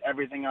guide, tried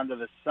everything under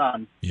the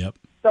sun. Yep.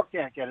 Still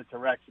can't get it to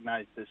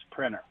recognize this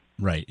printer.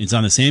 Right. It's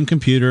on the same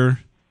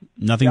computer.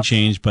 Nothing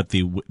changed but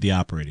the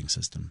operating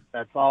system.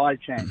 That's all I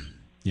changed.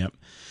 Yep.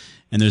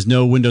 And there's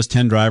no Windows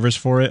 10 drivers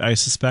for it, I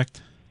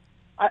suspect?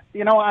 That's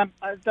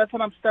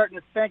what I'm starting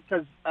to think,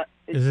 because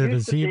Is it a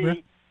Zebra?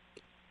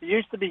 It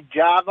used to be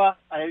Java.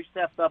 I used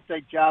to have to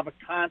update Java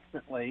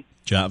constantly.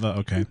 Java,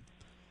 okay.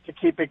 To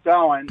keep it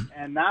going.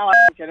 And now I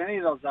don't get any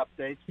of those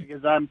updates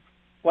because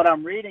what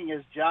I'm reading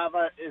is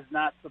Java is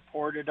not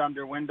supported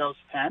under Windows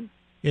 10.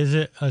 Is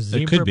it a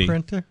Zebra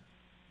printer?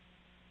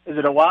 Is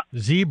it a what?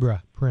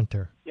 Zebra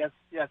printer.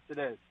 Yes, it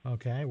is.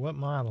 Okay, what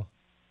model?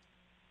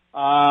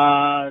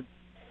 4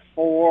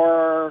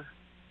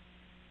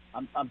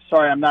 I'm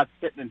sorry, I'm not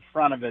sitting in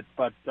front of it,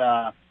 but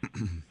I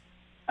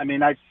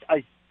mean, I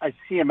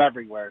see them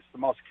everywhere. It's the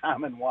most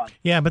common one.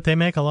 Yeah, but they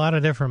make a lot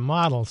of different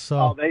models.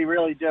 So they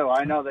really do.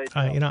 I know they do.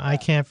 I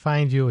can't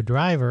find you a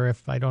driver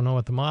if I don't know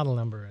what the model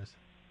number is.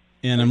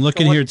 And I'm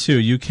looking here, too.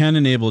 You can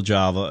enable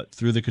Java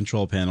through the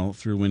control panel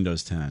through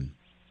Windows 10.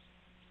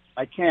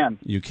 I can.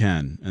 You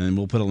can. And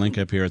we'll put a link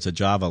up here. It's a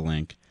Java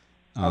link.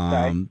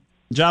 Okay.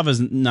 Java's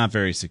not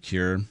very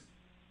secure.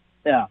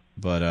 Yeah.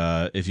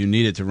 But if you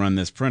need it to run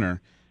this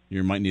printer,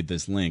 you might need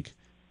this link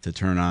to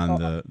turn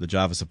on the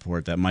Java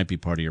support. That might be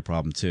part of your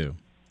problem, too.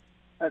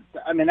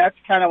 I mean, that's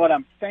kind of what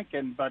I'm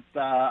thinking, but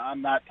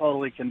I'm not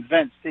totally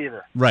convinced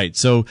either. Right.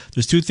 So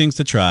there's two things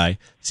to try.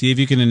 See if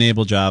you can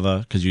enable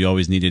Java, because you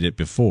always needed it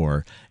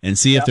before, and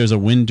see if there's a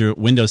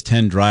Windows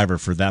 10 driver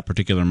for that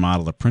particular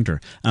model of printer.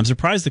 I'm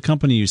surprised the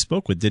company you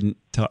spoke with didn't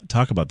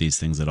talk about these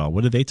things at all.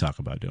 What did they talk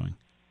about doing?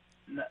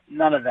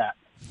 None of that.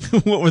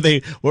 What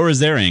was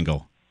their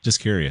angle? Just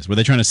curious. Were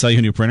they trying to sell you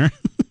a new printer?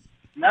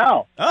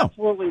 No,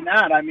 absolutely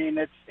not. I mean,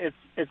 it's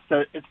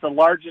the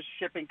largest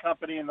shipping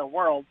company in the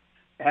world.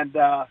 And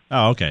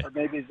okay. Or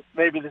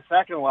maybe the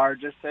second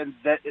largest, and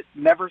that it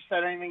never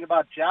said anything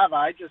about Java.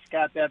 I just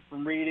got that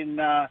from reading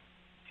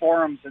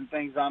forums and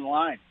things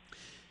online.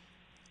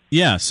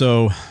 Yeah,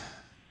 so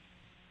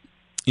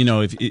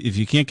if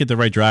you can't get the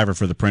right driver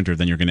for the printer,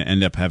 then you're going to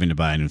end up having to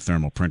buy a new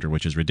thermal printer,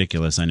 which is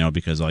ridiculous. I know,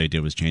 because all you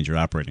did was change your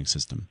operating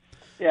system.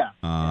 Yeah.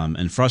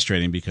 And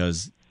frustrating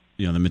because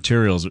the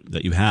materials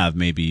that you have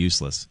may be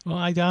useless. Well,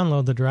 I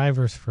download the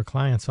drivers for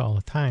clients all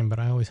the time, but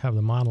I always have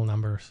the model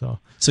number. So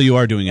you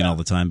are doing it all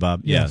the time,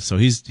 Bob? Yes. Yeah. So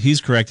he's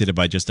corrected it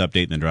by just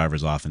updating the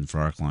drivers often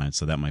for our clients.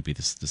 So that might be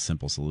the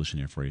simple solution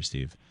here for you,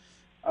 Steve.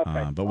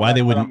 Okay. But why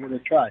they wouldn't? I'm going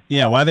to try.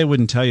 Yeah, why they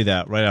wouldn't tell you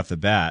that right off the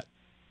bat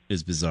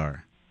is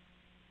bizarre.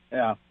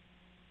 Yeah.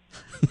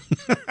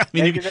 I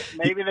mean,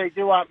 maybe they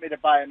do want me to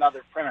buy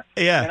another printer.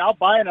 Yeah. And I'll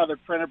buy another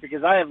printer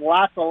because I have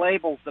lots of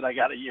labels that I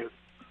got to use.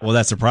 Well,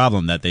 that's the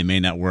problem, that they may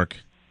not work.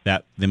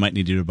 That they might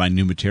need to buy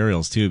new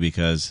materials too,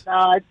 because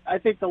no, I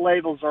think the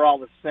labels are all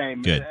the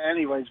same. Good.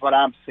 Anyways, what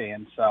I'm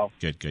seeing. So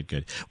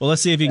good. Well,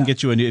 let's see if you can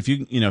get you a new. If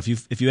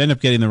you end up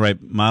getting the right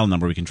model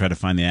number, we can try to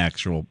find the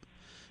actual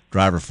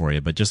driver for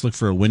you. But just look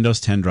for a Windows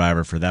 10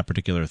 driver for that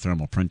particular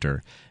thermal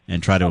printer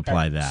and try to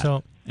apply that.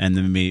 So, and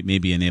then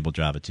maybe enable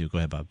Java too. Go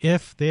ahead, Bob.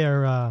 If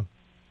they're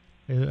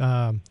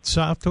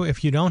software,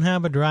 if you don't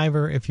have a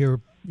driver, if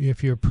your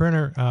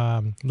printer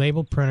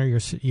label printer,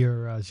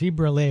 your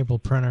Zebra label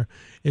printer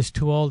is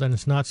too old and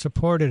it's not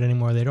supported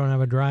anymore, they don't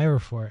have a driver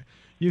for it,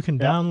 you can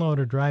download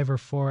a driver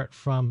for it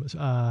from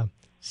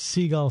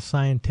Seagull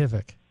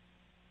Scientific.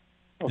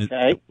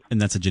 Okay.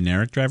 And that's a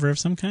generic driver of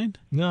some kind?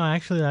 No,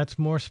 actually that's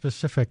more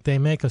specific. They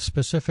make a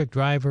specific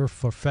driver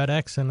for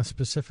FedEx and a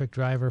specific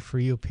driver for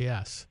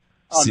UPS.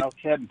 Oh, no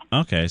kidding.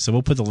 Okay, so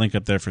we'll put the link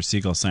up there for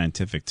Seagull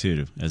Scientific,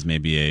 too, as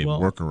maybe a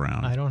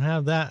workaround. I don't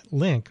have that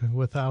link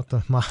without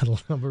the model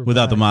number.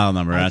 Without the model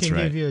number, that's right.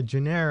 I can give you a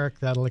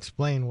generic that'll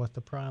explain what the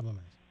problem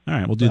is. All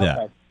right, we'll do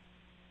that.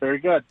 Very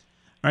good.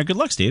 All right, good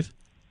luck, Steve.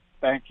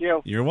 Thank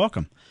you. You're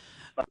welcome.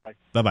 Bye-bye.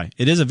 Bye-bye.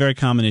 It is a very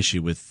common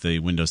issue with the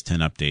Windows 10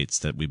 updates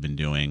that we've been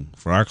doing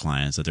for our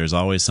clients, that there's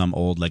always some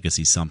old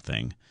legacy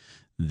something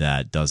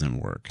that doesn't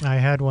work. I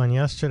had one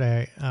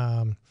yesterday.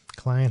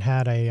 Client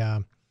had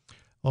a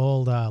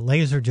old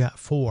LaserJet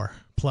 4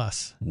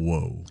 Plus.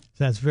 Whoa.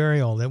 That's very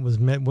old. It was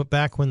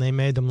back when they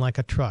made them like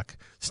a truck.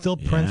 Still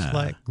prints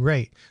like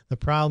great. The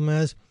problem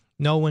is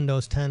no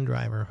Windows 10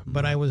 driver,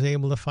 but I was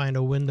able to find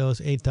a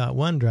Windows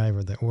 8.1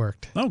 driver that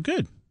worked. Oh,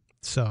 good.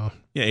 So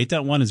yeah,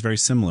 8.1 is very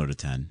similar to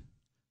 10.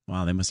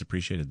 Wow, they must have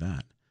appreciated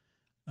that.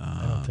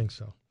 I don't think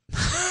so.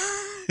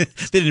 They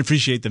didn't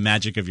appreciate the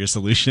magic of your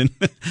solution.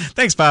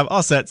 Thanks, Bob.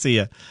 All set. See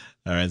ya.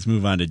 All right, let's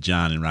move on to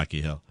John in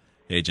Rocky Hill.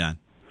 Hey, John.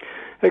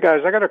 Hey,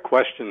 guys, I got a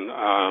question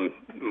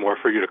more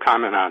for you to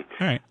comment on.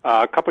 All right.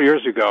 A couple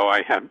years ago,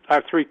 I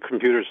have 3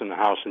 computers in the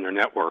house, and they're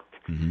networked.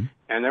 Mm-hmm.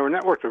 And they were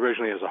networked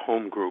originally as a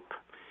home group.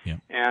 Yeah.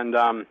 And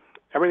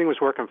everything was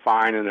working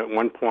fine, and at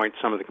one point,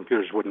 some of the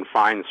computers wouldn't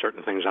find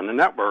certain things on the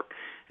network,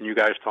 and you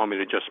guys told me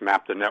to just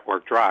map the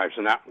network drives,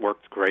 and that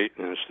worked great,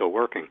 and it's still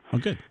working. Oh,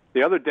 good.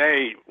 The other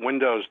day,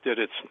 Windows did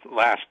its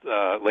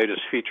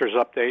latest features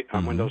update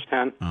on Windows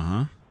 10,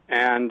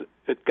 and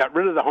it got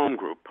rid of the home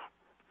group.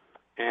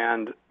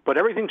 But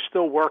everything's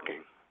still working.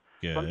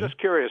 Good. So I'm just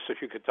curious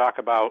if you could talk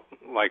about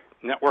like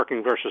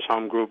networking versus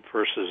home group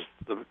versus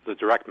the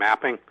direct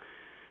mapping,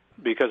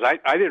 because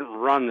I didn't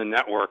run the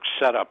network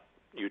setup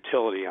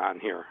utility on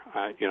here.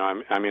 I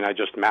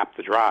just mapped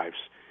the drives,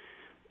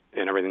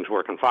 and everything's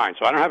working fine.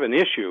 So I don't have an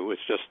issue.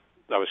 It's just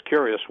I was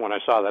curious when I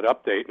saw that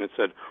update and it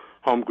said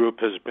home group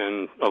has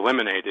been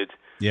eliminated.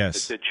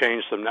 Yes. It did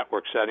change some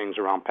network settings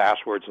around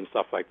passwords and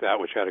stuff like that,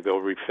 which had to go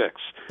refix.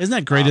 Isn't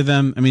that great of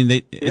them? I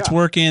mean, it's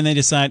working. They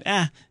decide,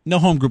 no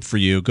home group for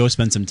you. Go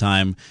spend some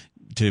time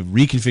to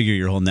reconfigure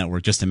your whole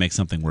network just to make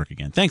something work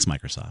again. Thanks,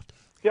 Microsoft.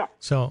 Yeah.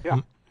 So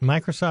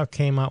Microsoft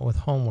came out with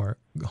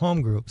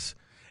home groups,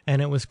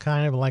 and it was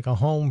kind of like a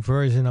home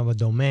version of a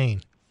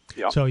domain.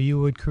 Yep. So you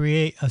would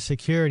create a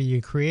security.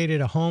 You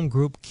created a home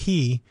group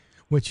key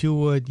which you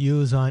would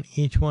use on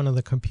each one of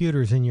the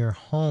computers in your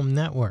home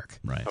network.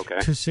 Right. Okay.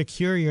 To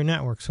secure your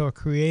network. So it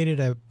created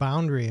a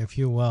boundary, if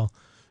you will,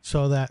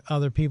 so that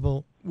other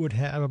people would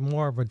have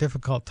more of a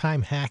difficult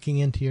time hacking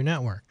into your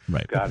network.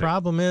 Right. The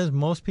problem is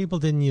most people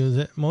didn't use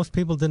it. Most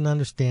people didn't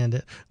understand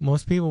it.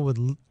 Most people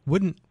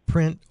wouldn't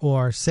print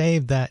or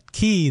save that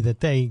key that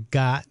they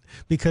got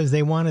because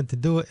they wanted to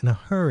do it in a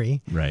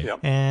hurry. Right. Yep.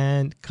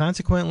 And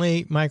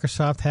consequently,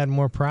 Microsoft had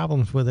more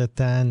problems with it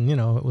than,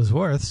 it was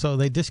worth, so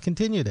they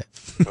discontinued it.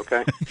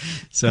 Okay.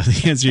 So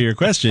the answer to your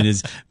question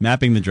is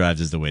mapping the drives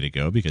is the way to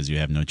go because you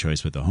have no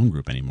choice with the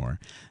Homegroup anymore.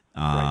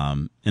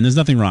 And there's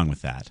nothing wrong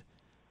with that.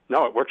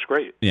 No, it works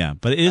great. Yeah,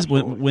 but it is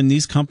when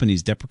these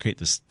companies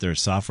deprecate their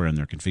software and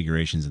their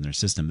configurations and their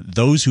system,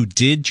 those who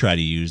did try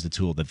to use the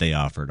tool that they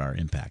offered are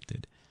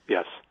impacted.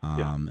 Yes.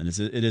 And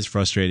it is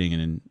frustrating,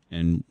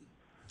 and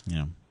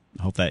I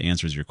hope that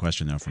answers your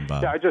question there from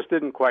Bob. Yeah, I just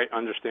didn't quite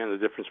understand the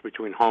difference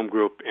between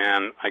Homegroup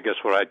and I guess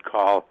what I'd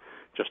call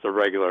just a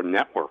regular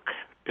network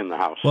in the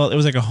house. Well, it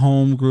was like a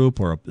home group,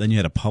 then you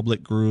had a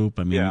public group.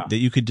 I mean, Yeah. that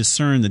you could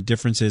discern the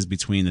differences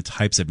between the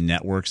types of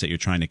networks that you're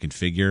trying to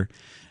configure.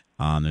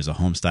 There's a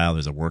home style,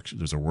 there's a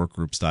work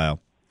group style,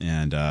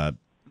 and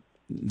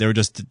they were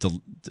just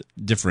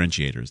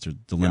differentiators, they're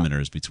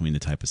delimiters between the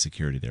type of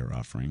security they were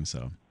offering.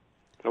 So,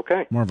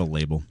 okay, more of a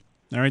label.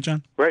 All right,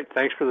 John. Great.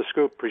 Thanks for the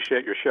scoop.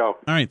 Appreciate your show.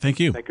 All right, thank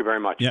you. Thank you very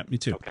much. Yeah, you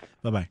too. Okay.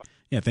 Bye-bye.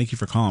 Yeah, thank you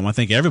for calling. I want to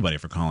thank everybody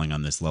for calling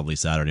on this lovely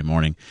Saturday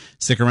morning.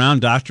 Stick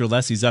around. Dr.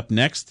 Leslie's up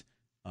next.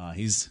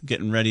 He's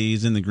getting ready.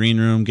 He's in the green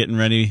room getting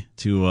ready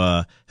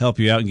to help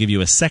you out and give you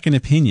a second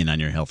opinion on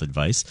your health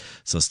advice.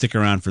 So stick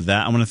around for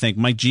that. I want to thank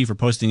Mike G for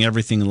posting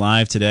everything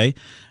live today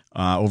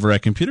over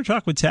at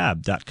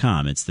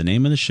computertalkwithtab.com. It's the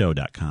name of the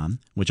show.com,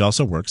 which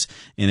also works.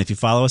 And if you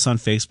follow us on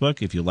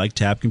Facebook, if you like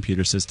Tab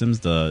Computer Systems,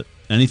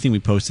 anything we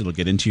post, it'll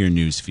get into your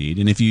news feed.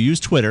 And if you use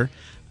Twitter,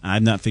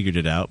 I've not figured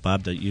it out.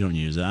 Bob, you don't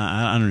use it.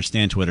 I don't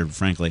understand Twitter,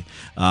 frankly.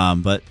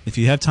 But if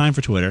you have time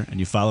for Twitter and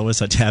you follow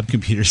us at Tab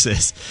Computer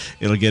Sys,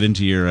 it'll get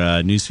into your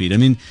newsfeed. I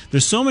mean,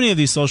 there's so many of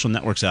these social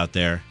networks out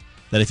there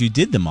that if you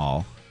did them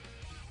all,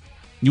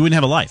 you wouldn't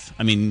have a life.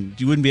 I mean,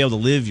 you wouldn't be able to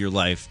live your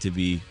life to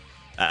be...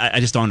 I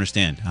just don't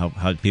understand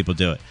how people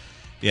do it.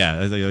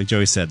 Yeah, like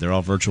Joey said, they're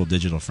all virtual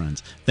digital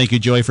friends. Thank you,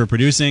 Joey, for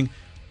producing.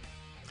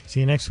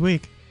 See you next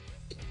week.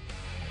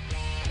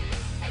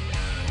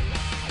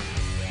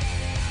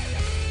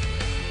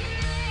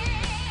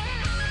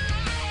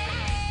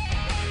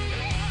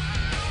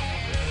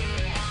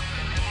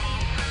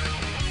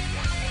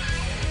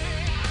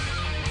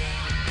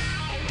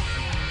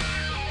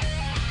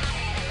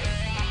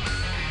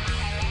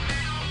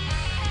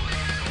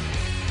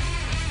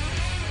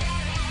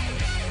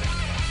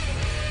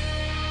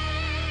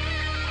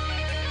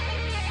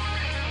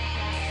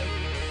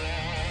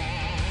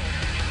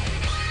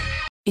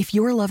 If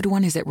your loved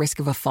one is at risk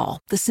of a fall,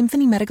 the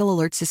Symphony Medical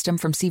Alert System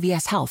from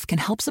CVS Health can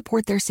help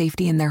support their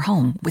safety in their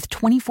home with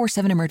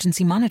 24/7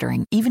 emergency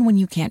monitoring, even when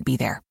you can't be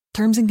there.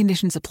 Terms and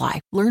conditions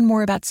apply. Learn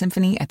more about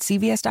Symphony at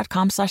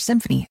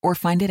cvs.com/symphony or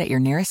find it at your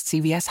nearest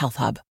CVS Health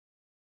Hub.